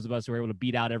fun for those of us who are able to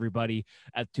beat out everybody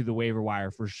to the waiver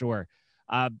wire for sure.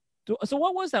 So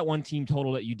what was that one team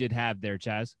total that you did have there,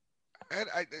 Chaz?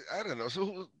 I don't know.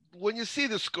 So when you see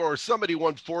the score, somebody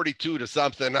won 42 to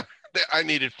something. I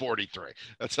needed 43.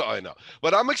 That's all I know.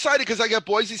 But I'm excited because I got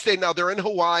Boise State now. They're in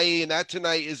Hawaii, and that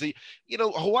tonight is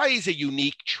Hawaii is a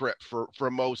unique trip for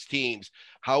most teams.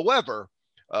 However,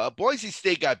 Boise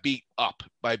State got beat up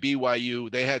by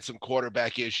BYU. They had some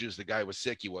quarterback issues. The guy was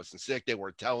sick. He wasn't sick. They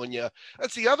weren't telling you.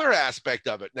 That's the other aspect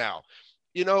of it now.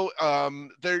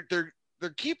 They're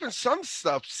keeping some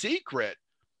stuff secret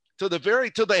till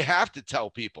they have to tell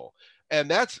people. And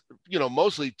that's,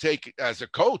 mostly take as a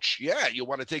coach. Yeah, you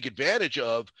want to take advantage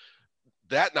of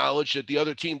that knowledge that the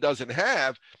other team doesn't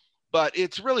have. But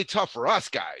it's really tough for us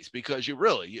guys because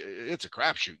it's a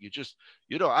crapshoot. You just,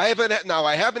 I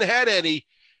haven't had any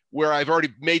where I've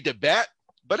already made the bet,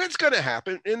 but it's going to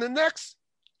happen in the next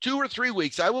 2 or 3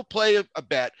 weeks. I will play a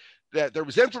bet that there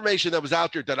was information that was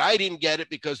out there that I didn't get it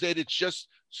because it's just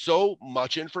so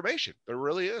much information. There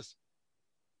really is.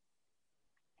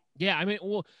 Yeah.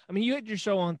 You had your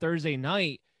show on Thursday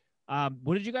night.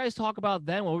 What did you guys talk about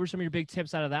then? What were some of your big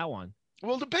tips out of that one?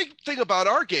 Well, the big thing about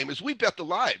our game is we bet the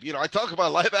live. I talk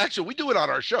about live action. We do it on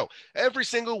our show. Every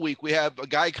single week we have a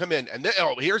guy come in and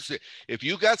if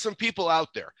you got some people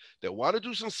out there that want to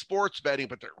do some sports betting,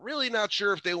 but they're really not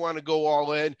sure if they want to go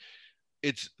all in,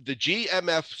 it's the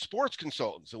GMF Sports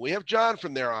Consultants. And we have John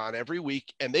from there on every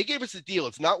week, and they gave us a deal.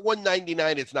 It's not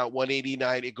 $199. It's not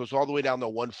 $189. It goes all the way down to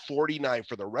 $149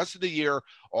 for the rest of the year.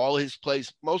 All his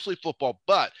plays, mostly football.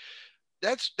 But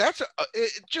that's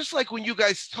just like when you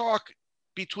guys talk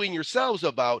between yourselves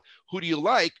about who do you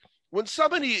like. When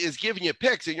somebody is giving you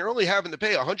picks and you're only having to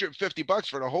pay $150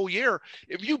 for the whole year,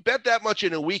 if you bet that much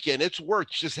in a weekend, it's worth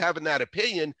just having that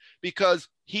opinion because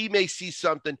he may see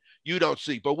something you don't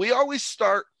see. But we always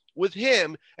start with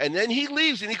him, and then he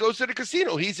leaves and he goes to the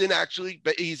casino. He does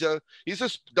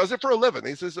it for a living.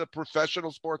 He's a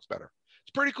professional sports bettor.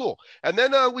 It's pretty cool. And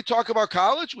then we talk about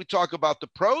college. We talk about the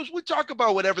pros. We talk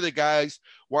about whatever the guys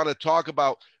want to talk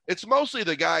about. It's mostly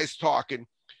the guys talking.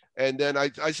 And then I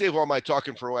save all my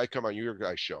talking for when I come on your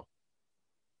guys' show.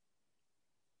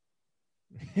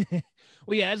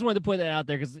 Well, yeah, I just wanted to put that out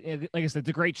there because, like I said, it's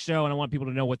a great show, and I want people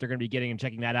to know what they're going to be getting and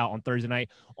checking that out on Thursday night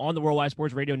on the Worldwide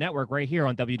Sports Radio Network right here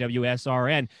on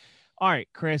WWSRN. All right,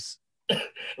 Chris.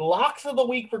 Locks of the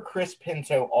week for Chris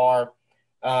Pinto are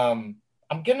I'm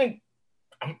gonna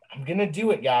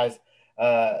do it, guys.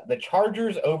 The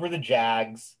Chargers over the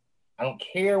Jags. I don't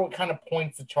care what kind of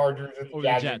points the Chargers or the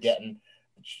Jags are getting.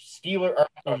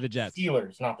 The Jets.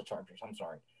 Steelers, not the Chargers. I'm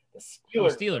sorry. The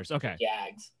Steelers. Steelers. Okay.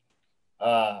 Jags.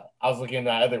 I was looking at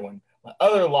that other one. My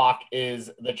other lock is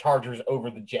the Chargers over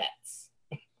the Jets.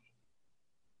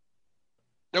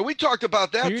 Now, we talked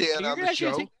about that, So Dan, on the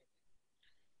show.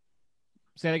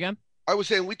 Say that again? I was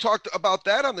saying we talked about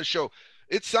that on the show.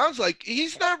 It sounds like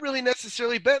he's not really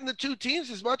necessarily betting the two teams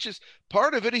as much as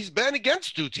part of it he's betting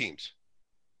against two teams.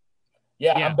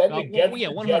 Yeah, I'm betting against the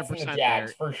 100% Jets and the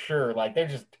Jags for sure. Like, they're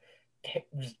just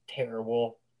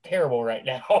terrible right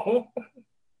now.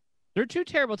 They're two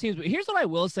terrible teams. But here's what I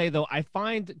will say, though. I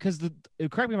find, because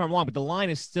correct me if I'm wrong, but the line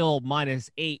is still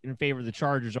 -8 in favor of the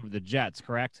Chargers over the Jets,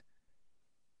 correct?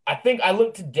 I think I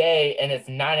looked today, and it's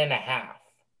 9.5.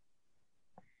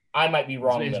 I might be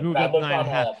wrong. It's moved up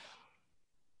 9.5.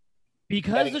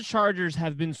 Because the Chargers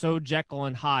have been so Jekyll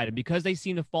and Hyde, and because they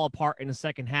seem to fall apart in the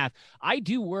second half, I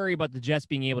do worry about the Jets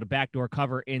being able to backdoor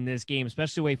cover in this game,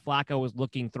 especially the way Flacco was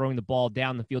looking, throwing the ball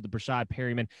down the field to Brashad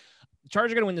Perryman. The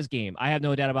Chargers are going to win this game. I have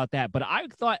no doubt about that. But I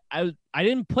thought I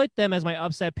didn't put them as my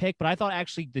upset pick, but I thought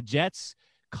actually the Jets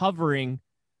covering,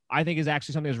 I think, is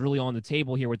actually something that's really on the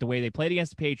table here with the way they played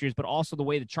against the Patriots, but also the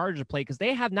way the Chargers play, because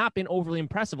they have not been overly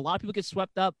impressive. A lot of people get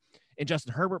swept up in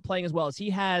Justin Herbert playing as well as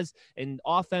he has, and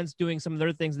offense doing some of the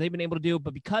other things they've been able to do.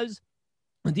 But because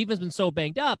the defense has been so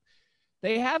banged up,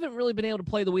 they haven't really been able to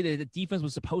play the way that the defense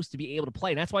was supposed to be able to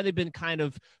play. And that's why they've been kind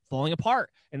of falling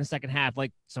apart in the second half,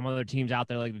 like some other teams out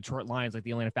there, like the Detroit Lions, like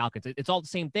the Atlanta Falcons. It's all the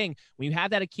same thing. When you have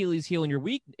that Achilles heel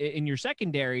in your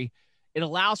secondary, it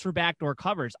allows for backdoor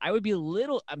covers. I'd be a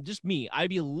little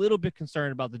bit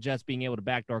concerned about the Jets being able to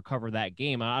backdoor cover that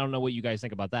game. I don't know what you guys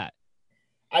think about that.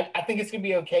 I think it's going to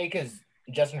be okay because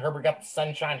Justin Herbert got the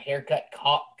sunshine haircut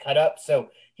cut up, so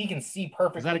he can see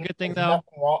perfectly. Is that a good thing, though?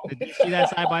 Did you see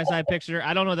that side-by-side picture?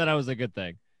 I don't know that was a good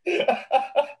thing.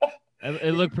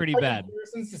 It looked pretty bad.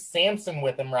 Comparisons to Samson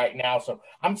with him right now, so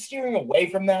I'm steering away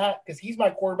from that because he's my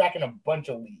quarterback in a bunch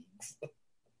of leagues.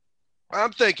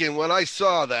 I'm thinking when I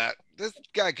saw that, this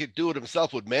guy could do it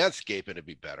himself with Manscaped and it'd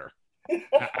be better.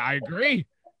 I agree.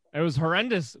 It was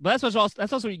horrendous. But that's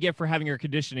also what you get for having your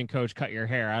conditioning coach cut your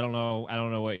hair. I don't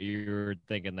know what you were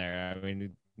thinking there. I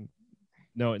mean,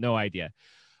 no idea.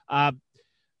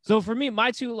 So for me,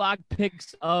 my two lock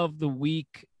picks of the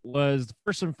week was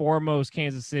first and foremost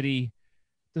Kansas City.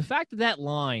 The fact that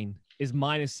line is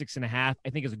 -6.5, I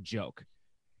think is a joke.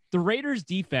 The Raiders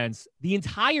defense, the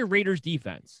entire Raiders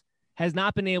defense, has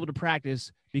not been able to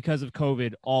practice because of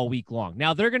COVID all week long.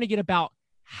 Now they're going to get about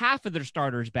half of their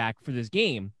starters back for this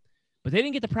game, but they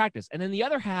didn't get to practice. And then the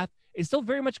other half is still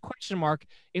very much question mark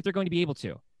if they're going to be able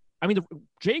to. I mean,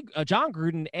 John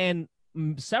Gruden and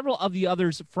several of the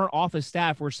others front office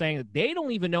staff were saying that they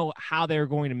don't even know how they're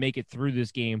going to make it through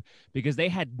this game because they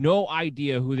had no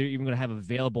idea who they're even going to have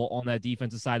available on that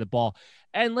defensive side of the ball.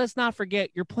 And let's not forget,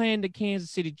 you're playing the Kansas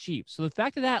City Chiefs. So the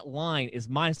fact that line is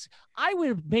I would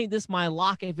have made this my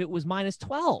lock if it was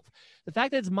 -12. The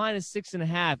fact that it's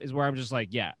 -6.5 is where I'm just like,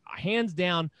 yeah, hands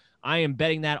down, I am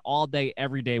betting that all day,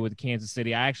 every day with Kansas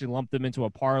City. I actually lumped them into a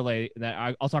parlay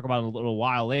that I'll talk about in a little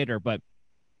while later, but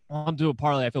I'll do a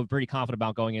parlay I feel pretty confident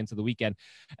about going into the weekend.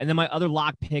 And then my other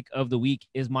lock pick of the week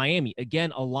is Miami.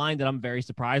 Again, a line that I'm very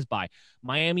surprised by.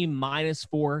 Miami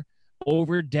 -4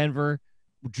 over Denver.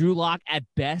 Drew Lock at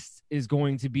best is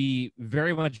going to be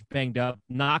very much banged up,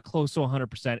 not close to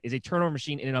 100%, is a turnover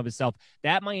machine in and of itself.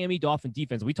 That Miami Dolphin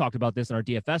defense, we talked about this in our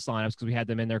DFS lineups because we had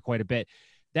them in there quite a bit.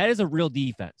 That is a real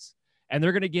defense. And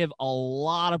they're going to give a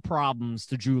lot of problems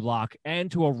to Drew Lock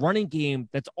and to a running game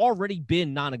that's already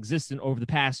been non-existent over the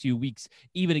past few weeks,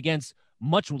 even against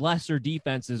much lesser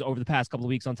defenses over the past couple of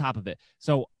weeks on top of it.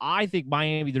 So I think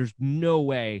Miami, there's no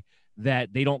way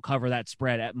that they don't cover that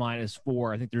spread at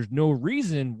 -4. I think there's no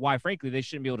reason why, frankly, they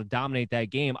shouldn't be able to dominate that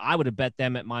game. I would have bet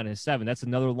them at -7. That's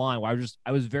another line where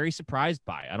I was very surprised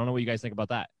by. I don't know what you guys think about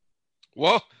that.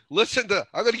 Well, I'm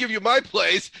going to give you my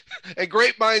plays, and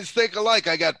great minds think alike.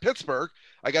 I got Pittsburgh.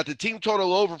 I got the team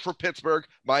total over for Pittsburgh,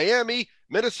 Miami,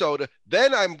 Minnesota.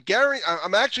 Then I'm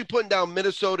actually putting down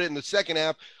Minnesota in the second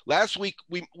half. Last week,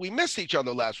 we missed each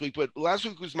other last week, but last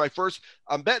week was my first.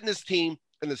 I'm betting this team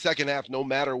in the second half no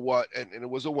matter what, and it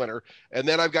was a winner. And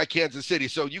then I've got Kansas City.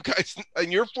 So you guys,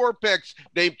 in your 4 picks,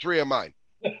 name 3 of mine.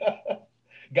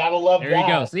 Gotta love that. There you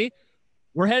go. See?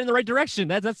 We're heading in the right direction.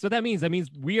 That's what that means. That means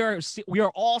we are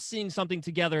all seeing something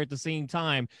together at the same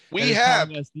time. We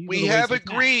have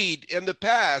agreed in the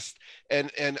past, and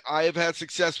I have had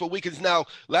successful weekends. Now,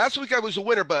 last week I was a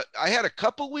winner, but I had a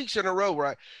couple weeks in a row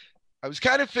where I was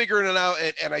kind of figuring it out,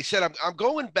 and I said I'm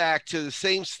going back to the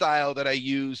same style that I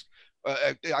used.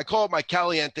 I call it my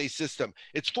Caliente system.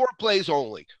 It's 4 plays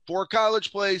only, 4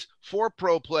 college plays, 4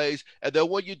 pro plays. And then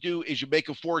what you do is you make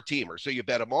a 4-teamer. So you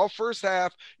bet them all first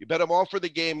half, you bet them all for the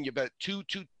game. You bet two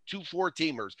 2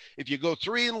 4-teamers. If you go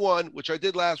 3-1, which I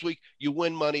did last week, you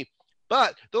win money.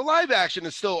 But the live action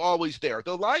is still always there.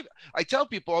 I tell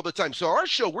people all the time, so our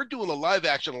show, we're doing the live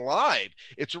action live.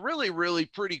 It's really, really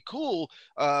pretty cool.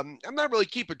 I'm not really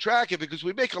keeping track of it because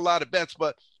we make a lot of bets,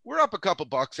 but we're up a couple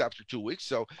bucks after 2 weeks.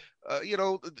 So,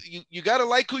 you got to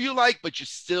like who you like, but you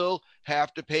still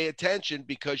have to pay attention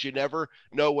because you never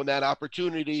know when that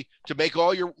opportunity to make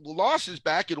all your losses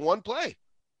back in one play.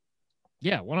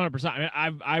 Yeah, 100%.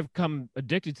 I mean, I've come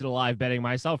addicted to the live betting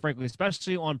myself, frankly,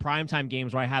 especially on primetime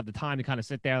games where I have the time to kind of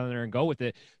sit down there and go with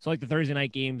it. So like the Thursday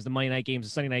night games, the Monday night games,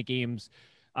 the Sunday night games,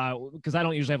 because I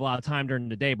don't usually have a lot of time during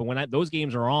the day. But when those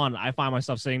games are on, I find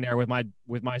myself sitting there with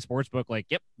my sports book, like,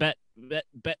 yep, bet.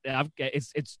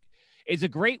 It's a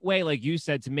great way, like you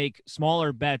said, to make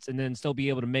smaller bets and then still be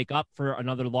able to make up for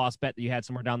another lost bet that you had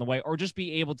somewhere down the way, or just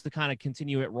be able to kind of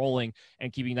continue it rolling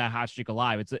and keeping that hot streak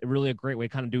alive. It's really a great way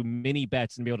to kind of do mini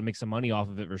bets and be able to make some money off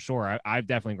of it for sure. I've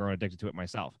definitely grown addicted to it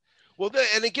myself. Well,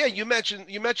 and again, you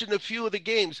mentioned a few of the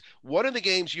games. One of the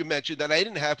games you mentioned that I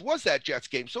didn't have was that Jets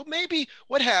game. So maybe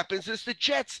what happens is the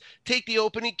Jets take the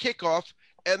opening kickoff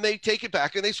and they take it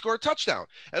back and they score a touchdown.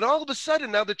 And all of a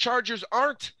sudden now the Chargers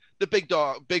aren't the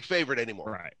big favorite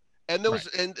anymore. Right. And those,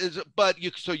 right.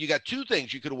 So you got two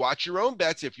things. You could watch your own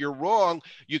bets. If you're wrong,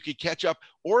 you could catch up.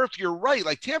 Or if you're right,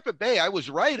 like Tampa Bay, I was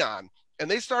right on, and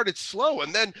they started slow.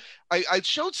 And then I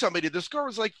showed somebody the score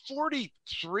was like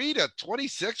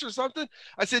 43-26 or something.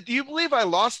 I said, do you believe I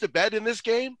lost a bet in this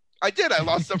game? I did. I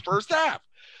lost the first half,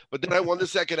 but then I won the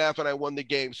second half and I won the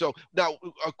game. So now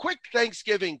a quick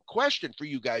Thanksgiving question for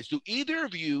you guys. Do either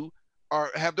of you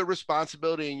have the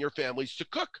responsibility in your families to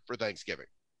cook for Thanksgiving?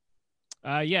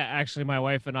 Yeah, actually, my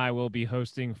wife and I will be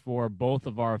hosting for both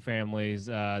of our families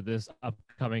this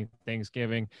upcoming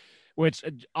Thanksgiving, which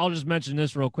I'll just mention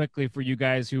this real quickly for you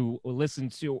guys who listen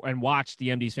to and watch the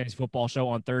MD's Fantasy Football Show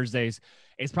on Thursdays.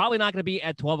 It's probably not going to be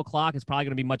at 12 o'clock. It's probably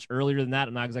going to be much earlier than that.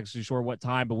 I'm not exactly sure what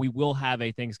time, but we will have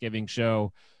a Thanksgiving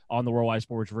show on the Worldwide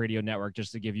Sports Radio Network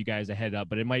just to give you guys a head up.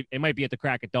 But it might be at the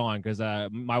crack of dawn because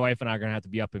my wife and I are going to have to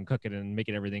be up and cooking and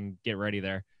making everything get ready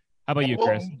there. How about you,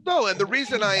 Chris? No, and the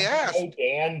reason I asked...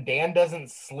 Dan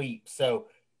doesn't sleep, so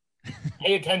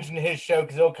pay attention to his show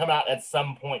because it'll come out at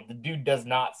some point. The dude does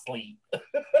not sleep.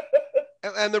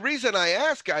 And the reason I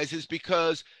ask, guys, is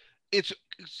because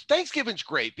Thanksgiving's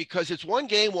great because it's one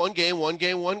game. You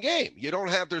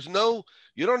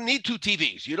don't need two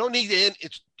TVs. You don't need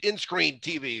it's in-screen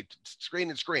TV,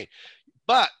 screen.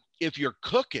 But if you're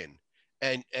cooking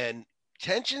and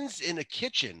tensions in the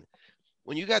kitchen,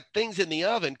 when you got things in the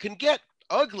oven, can get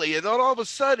ugly. And then all of a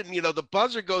sudden, the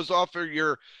buzzer goes off for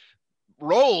your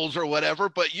rolls or whatever,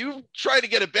 but you try to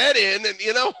get a bet in, and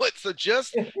you know what? So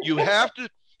just you have to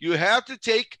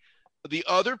take the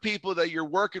other people that you're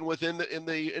working with in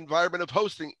the environment of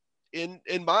hosting in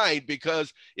mind,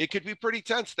 because it could be pretty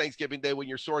tense Thanksgiving Day when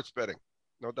you're sports betting.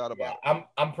 No doubt about it.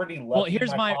 I'm pretty lucky. Well,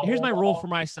 here's my rule for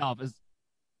myself is.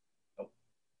 Go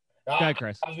ahead,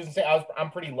 Chris. I was going to say I'm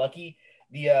pretty lucky.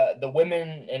 The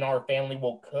women in our family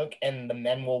will cook and the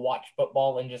men will watch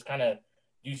football and just kind of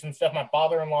do some stuff. My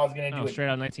father-in-law is going to do straight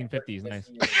out 1950s. Nice.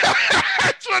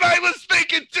 That's what I was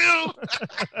thinking too.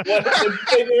 What did you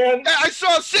say, man? I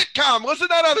saw a sitcom. Wasn't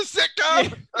that on a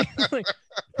sitcom? Like,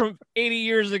 from 80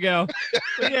 years ago.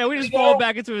 But yeah, we just fall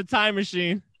back into a time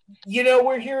machine.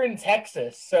 We're here in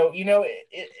Texas, so we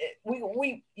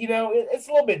it's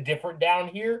a little bit different down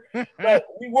here, but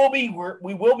we will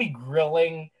be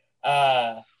grilling.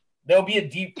 There'll be a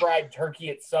deep fried turkey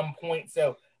at some point.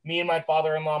 So me and my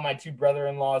father-in-law, my two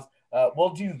brother-in-laws,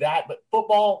 we'll do that. But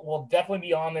football will definitely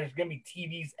be on. There's going to be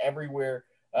TVs everywhere.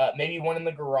 Maybe one in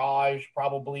the garage,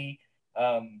 probably.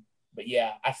 But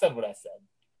yeah, I said what I said.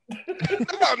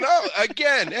 No.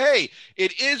 Again, hey,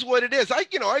 it is what it is. I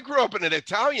grew up in an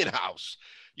Italian house.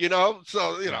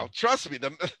 So trust me,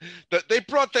 they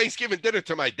brought Thanksgiving dinner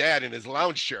to my dad in his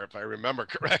lounge chair, if I remember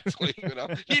correctly.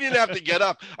 He didn't have to get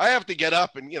up. I have to get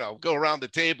up and go around the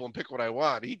table and pick what I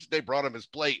want. They brought him his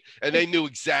plate, and they knew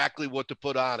exactly what to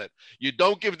put on it. You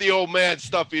don't give the old man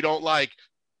stuff you don't like.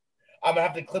 I'm gonna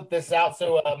have to clip this out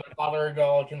so my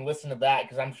father-in-law can listen to that,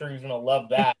 because I'm sure he's gonna love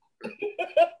that.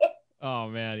 Oh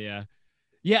man, yeah.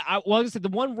 Yeah, like I said, the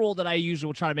one rule that I usually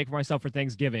will try to make for myself for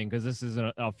Thanksgiving, because this is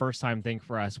a first-time thing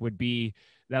for us, would be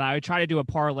that I would try to do a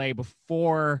parlay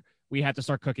before we have to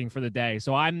start cooking for the day.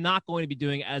 So I'm not going to be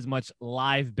doing as much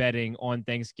live betting on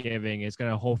Thanksgiving. It's going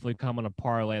to hopefully come on a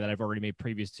parlay that I've already made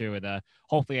previous to, and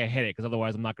hopefully I hit it, because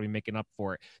otherwise I'm not going to be making up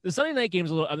for it. The Sunday night game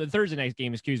is the Thursday night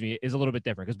game, is a little bit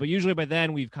different, but usually by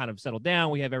then we've kind of settled down.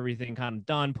 We have everything kind of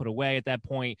done, put away at that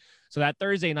point. So that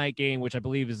Thursday night game, which I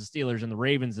believe is the Steelers and the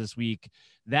Ravens this week,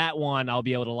 that one I'll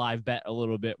be able to live bet a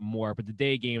little bit more. But the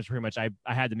day games, pretty much I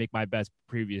had to make my bets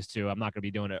previous to. I'm not going to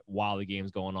be doing it while the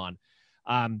game's going on.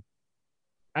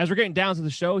 As we're getting down to the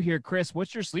show here, Chris,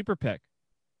 what's your sleeper pick?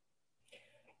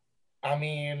 I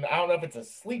mean, I don't know if it's a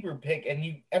sleeper pick,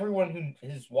 and everyone who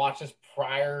has watched us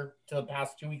prior to the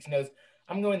past 2 weeks knows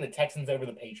I'm going the Texans over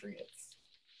the Patriots.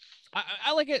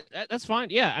 I like it. That's fine.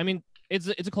 Yeah, I mean, it's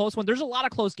a close one. There's a lot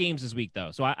of close games this week,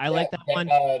 though, so I like that one.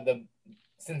 The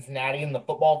Cincinnati and the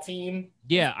football team.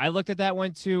 Yeah, I looked at that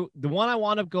one too. The one I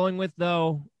wound up going with,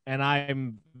 though, and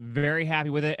I'm very happy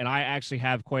with it, and I actually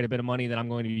have quite a bit of money that I'm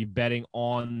going to be betting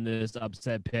on this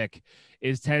upset pick,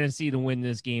 is Tennessee to win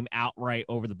this game outright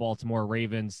over the Baltimore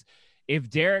Ravens. If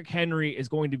Derrick Henry is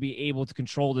going to be able to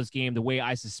control this game the way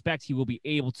I suspect he will be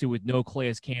able to, with no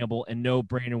Calais Campbell and no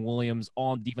Brandon Williams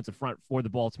on the defensive front for the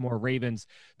Baltimore Ravens,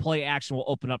 play action will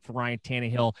open up for Ryan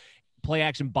Tannehill. Play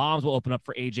action bombs will open up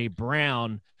for A.J.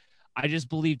 Brown. I just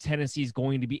believe Tennessee is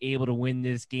going to be able to win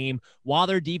this game. While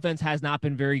their defense has not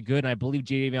been very good, and I believe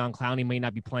Jadeveon Clowney may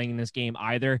not be playing in this game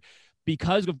either,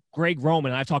 because of Greg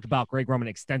Roman, and I've talked about Greg Roman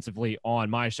extensively on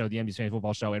my show, the MD's Fantasy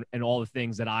Football Show, and all the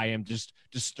things that I am just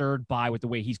disturbed by with the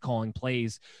way he's calling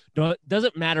plays.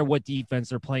 Doesn't matter what defense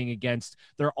they're playing against.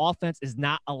 Their offense is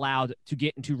not allowed to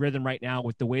get into rhythm right now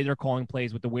with the way they're calling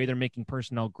plays, with the way they're making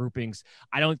personnel groupings.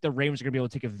 I don't think the Ravens are going to be able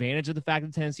to take advantage of the fact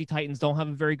that the Tennessee Titans don't have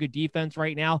a very good defense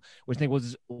right now, which I think will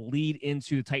just lead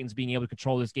into the Titans being able to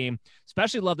control this game.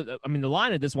 Especially love that. I mean, the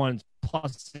line of this one is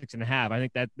plus 6.5. I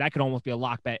think that could almost be a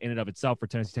lock bet in and of itself for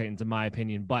Tennessee Titans, in my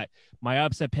opinion. But my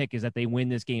upset pick is that they win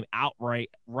this game outright.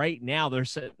 Right now, they're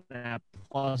sitting at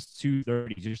plus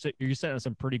 230. You're setting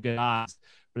some pretty good odds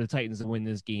for the Titans to win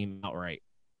this game outright.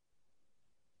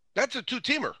 That's a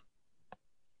two-teamer.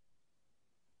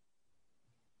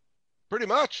 Pretty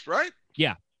much, right?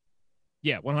 Yeah.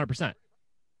 Yeah, 100%.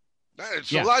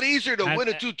 It's a lot easier to win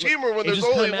a two-teamer when there's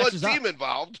only one team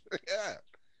involved. Yeah.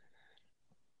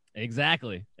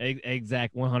 Exactly.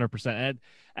 100%.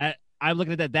 And I'm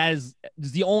looking at that. That is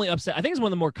the only upset. I think it's one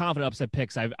of the more confident upset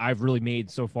picks I've really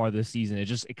made so far this season.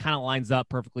 It kind of lines up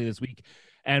perfectly this week.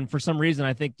 And for some reason,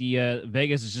 I think the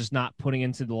Vegas is just not putting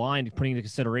into the line, putting into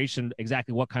consideration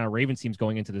exactly what kind of Ravens team's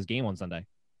going into this game on Sunday.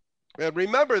 And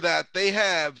remember that they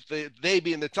have, they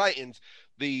being the Titans,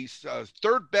 the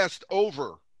third best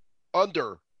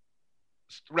over-under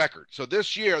record. So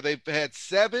this year they've had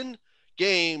 6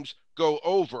 games go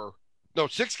over,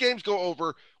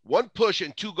 1 push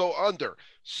and 2 go under.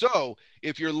 So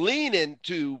if you're leaning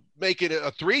to make it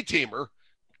a 3-teamer,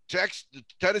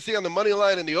 Tennessee on the money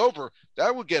line and the over,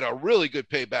 that would get a really good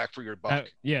payback for your buck.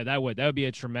 That would be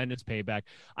a tremendous payback.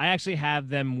 I actually have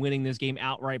them winning this game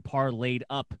outright, parlayed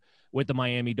up with the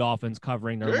Miami Dolphins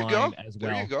covering their line as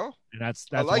well. There you go. And that's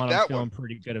one I'm feeling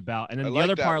pretty good about. And then the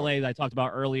other parlay that I talked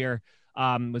about earlier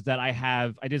was that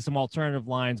I did some alternative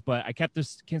lines, but I kept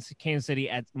this Kansas City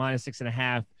at minus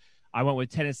 6.5. I went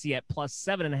with Tennessee at plus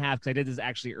 7.5 because I did this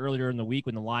actually earlier in the week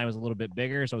when the line was a little bit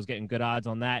bigger, so I was getting good odds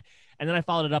on that. And then I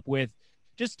followed it up with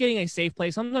just getting a safe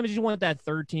play. Sometimes you want that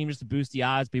third team just to boost the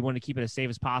odds, but you want to keep it as safe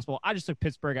as possible. I just took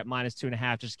Pittsburgh at minus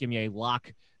 2.5 just to give me a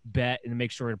lock bet and to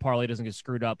make sure the parlay doesn't get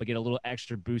screwed up, but get a little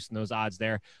extra boost in those odds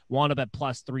there. Wound up at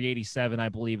plus 387, I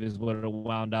believe, is what it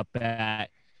wound up at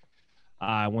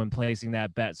when placing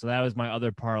that bet. So that was my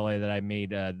other parlay that I made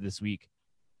this week.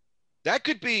 That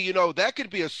could be, a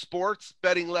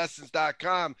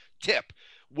sportsbettinglessons.com tip.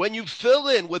 When you fill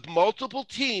in with multiple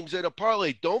teams in a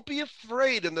parlay, don't be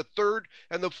afraid in the third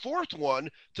and the fourth one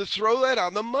to throw that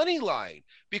on the money line,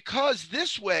 because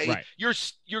this way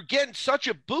you're getting such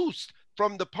a boost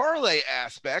from the parlay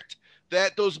aspect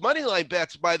that those money line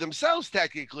bets by themselves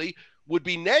technically would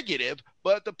be negative,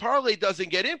 but the parlay doesn't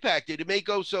get impacted. It may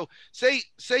go, so say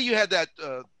you had that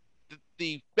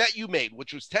the bet you made,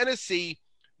 which was Tennessee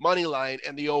money line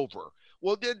and the over.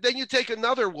 Well, then you take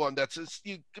another one that's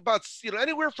about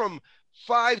anywhere from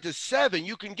 5 to 7.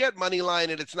 You can get money line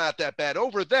and it's not that bad.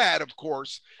 Over that, of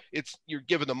course, you're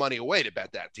giving the money away to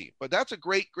bet that team. But that's a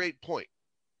great point.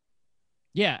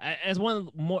 Yeah, as one of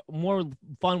the more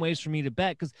fun ways for me to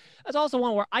bet, because that's also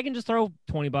one where I can just throw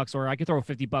 $20 or I can throw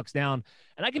 $50 down,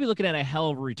 and I could be looking at a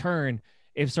hell of a return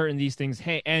if certain these things.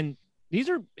 Hey, and these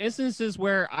are instances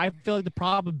where I feel like the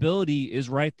probability is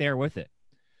right there with it.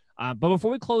 But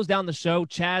before we close down the show,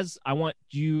 Chaz, I want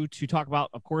you to talk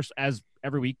about, of course, as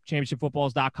every week,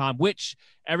 championshipfootballs.com, which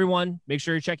everyone make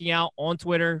sure you're checking out on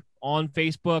Twitter, on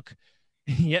Facebook.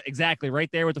 Yeah, exactly. Right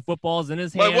there with the footballs in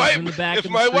his hands. My wife, in the back if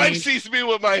of my the wife screen. sees me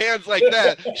with my hands like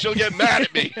that, she'll get mad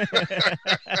at me.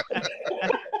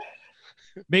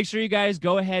 Make sure you guys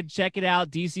go ahead, check it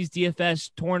out. DC's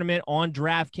DFS tournament on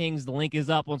DraftKings. The link is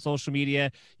up on social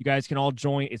media. You guys can all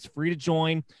join. It's free to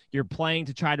join. You're playing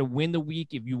to try to win the week.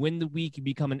 If you win the week, you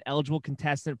become an eligible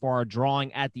contestant for our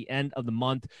drawing at the end of the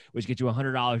month, which gets you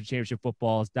 $100 at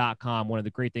championshipfootballs.com. One of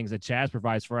the great things that Chaz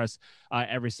provides for us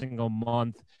every single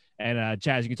month. And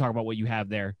Chaz, you can talk about what you have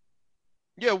there.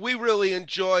 Yeah, we really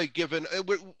enjoy giving.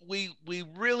 We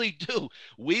really do.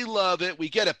 We love it. We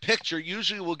get a picture.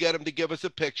 Usually, we'll get them to give us a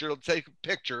picture. They'll take a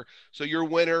picture. So your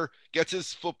winner gets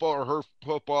his football or her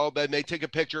football. Then they take a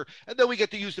picture, and then we get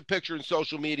to use the picture in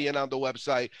social media and on the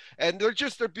website. And they're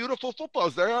beautiful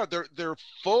footballs. They're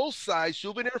full size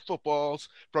souvenir footballs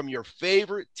from your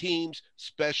favorite team's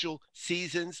special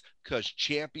seasons, because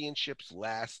championships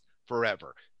last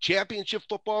forever.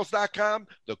 Championshipfootballs.com,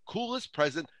 the coolest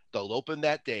present they'll open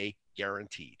that day,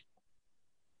 guaranteed.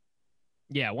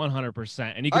 Yeah,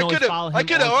 100%. And you can always follow him on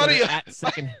Twitter at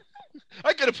second.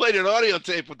 I could have played an audio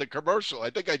tape with the commercial. I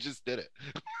think I just did it.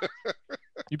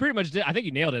 You pretty much did. I think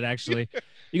you nailed it, actually.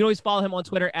 You can always follow him on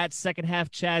Twitter at Second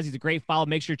Half Chaz. He's a great follow.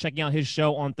 Make sure you're checking out his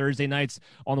show on Thursday nights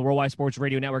on the Worldwide Sports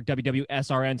Radio Network,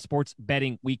 WWSRN Sports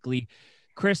Betting Weekly.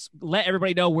 Chris, let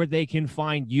everybody know where they can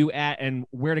find you at and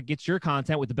where to get your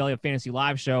content with the Belly Up Fantasy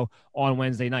Live show on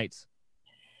Wednesday nights.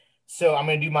 So I'm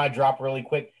going to do my drop really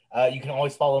quick. You can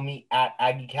always follow me at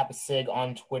AggieCappaSig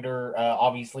on Twitter.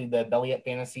 Obviously, the Belly Up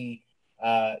Fantasy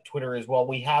Twitter as well.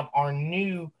 We have our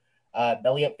new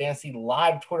Belly Up Fantasy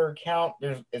Live Twitter account.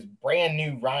 It's brand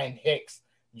new. Ryan Hicks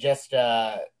just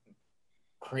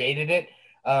created it.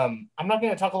 I'm not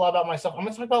going to talk a lot about myself. I'm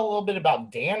going to talk about a little bit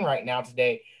about Dan right now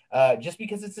today, just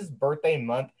because it's his birthday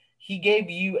month. He gave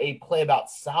you a play about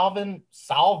Salvin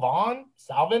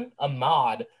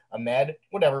Ahmed,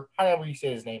 whatever, however you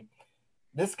say his name.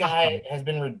 This guy has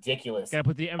been ridiculous. Gotta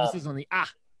put the emphasis on the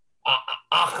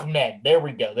Ahmed. There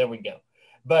we go.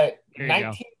 But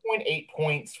 19.8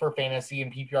 points for fantasy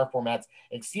and PPR formats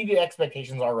exceeded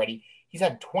expectations already. He's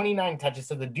had 29 touches,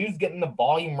 so the dude's getting the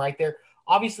volume right there.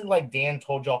 Obviously, like Dan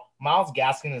told y'all, Myles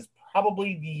Gaskin is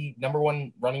probably the number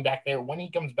one running back there when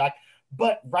he comes back.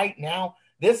 But right now,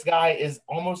 this guy is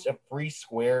almost a free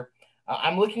square.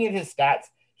 I'm looking at his stats.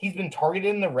 He's been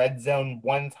targeted in the red zone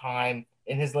one time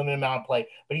in his limited amount of play,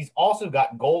 but he's also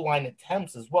got goal line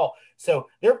attempts as well. So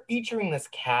they're featuring this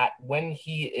cat when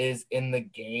he is in the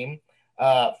game.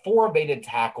 4 evaded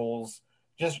tackles,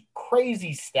 just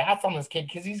crazy stats on this kid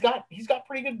because he's got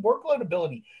pretty good workload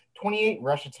ability. 28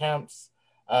 rush attempts,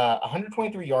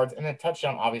 123 yards, and a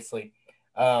touchdown, obviously.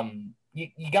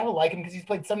 You got to like him because he's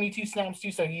played 72 snaps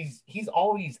too, so he's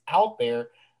always out there.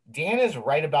 Dan is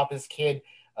right about this kid.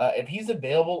 If he's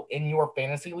available in your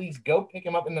fantasy leagues, go pick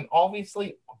him up, and then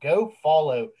obviously go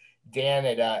follow Dan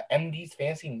at MD's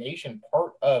Fantasy Nation,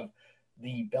 part of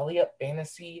the Belly Up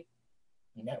Fantasy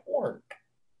Network.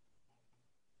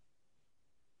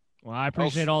 Well, I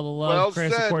appreciate all the love,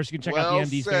 Chris. Of course, you can check out the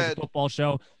MD's Fantasy Football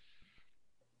Show.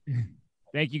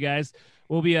 Thank you, guys.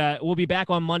 We'll be back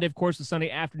on Monday, of course, the Sunday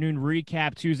afternoon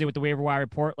recap, Tuesday with the waiver wire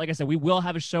report. Like I said, we will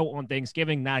have a show on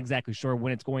Thanksgiving. Not exactly sure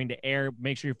when it's going to air.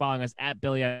 Make sure you're following us at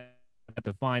Billy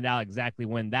to find out exactly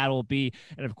when that'll be.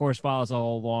 And of course, follow us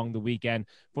all along the weekend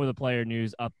for the player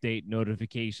news update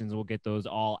notifications. We'll get those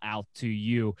all out to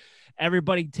you.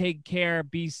 Everybody take care,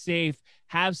 be safe,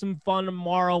 have some fun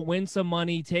tomorrow, win some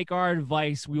money, take our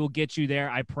advice. We will get you there.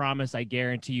 I promise. I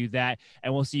guarantee you that.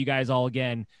 And we'll see you guys all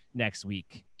again next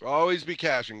week. Always be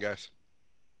cashing, guys.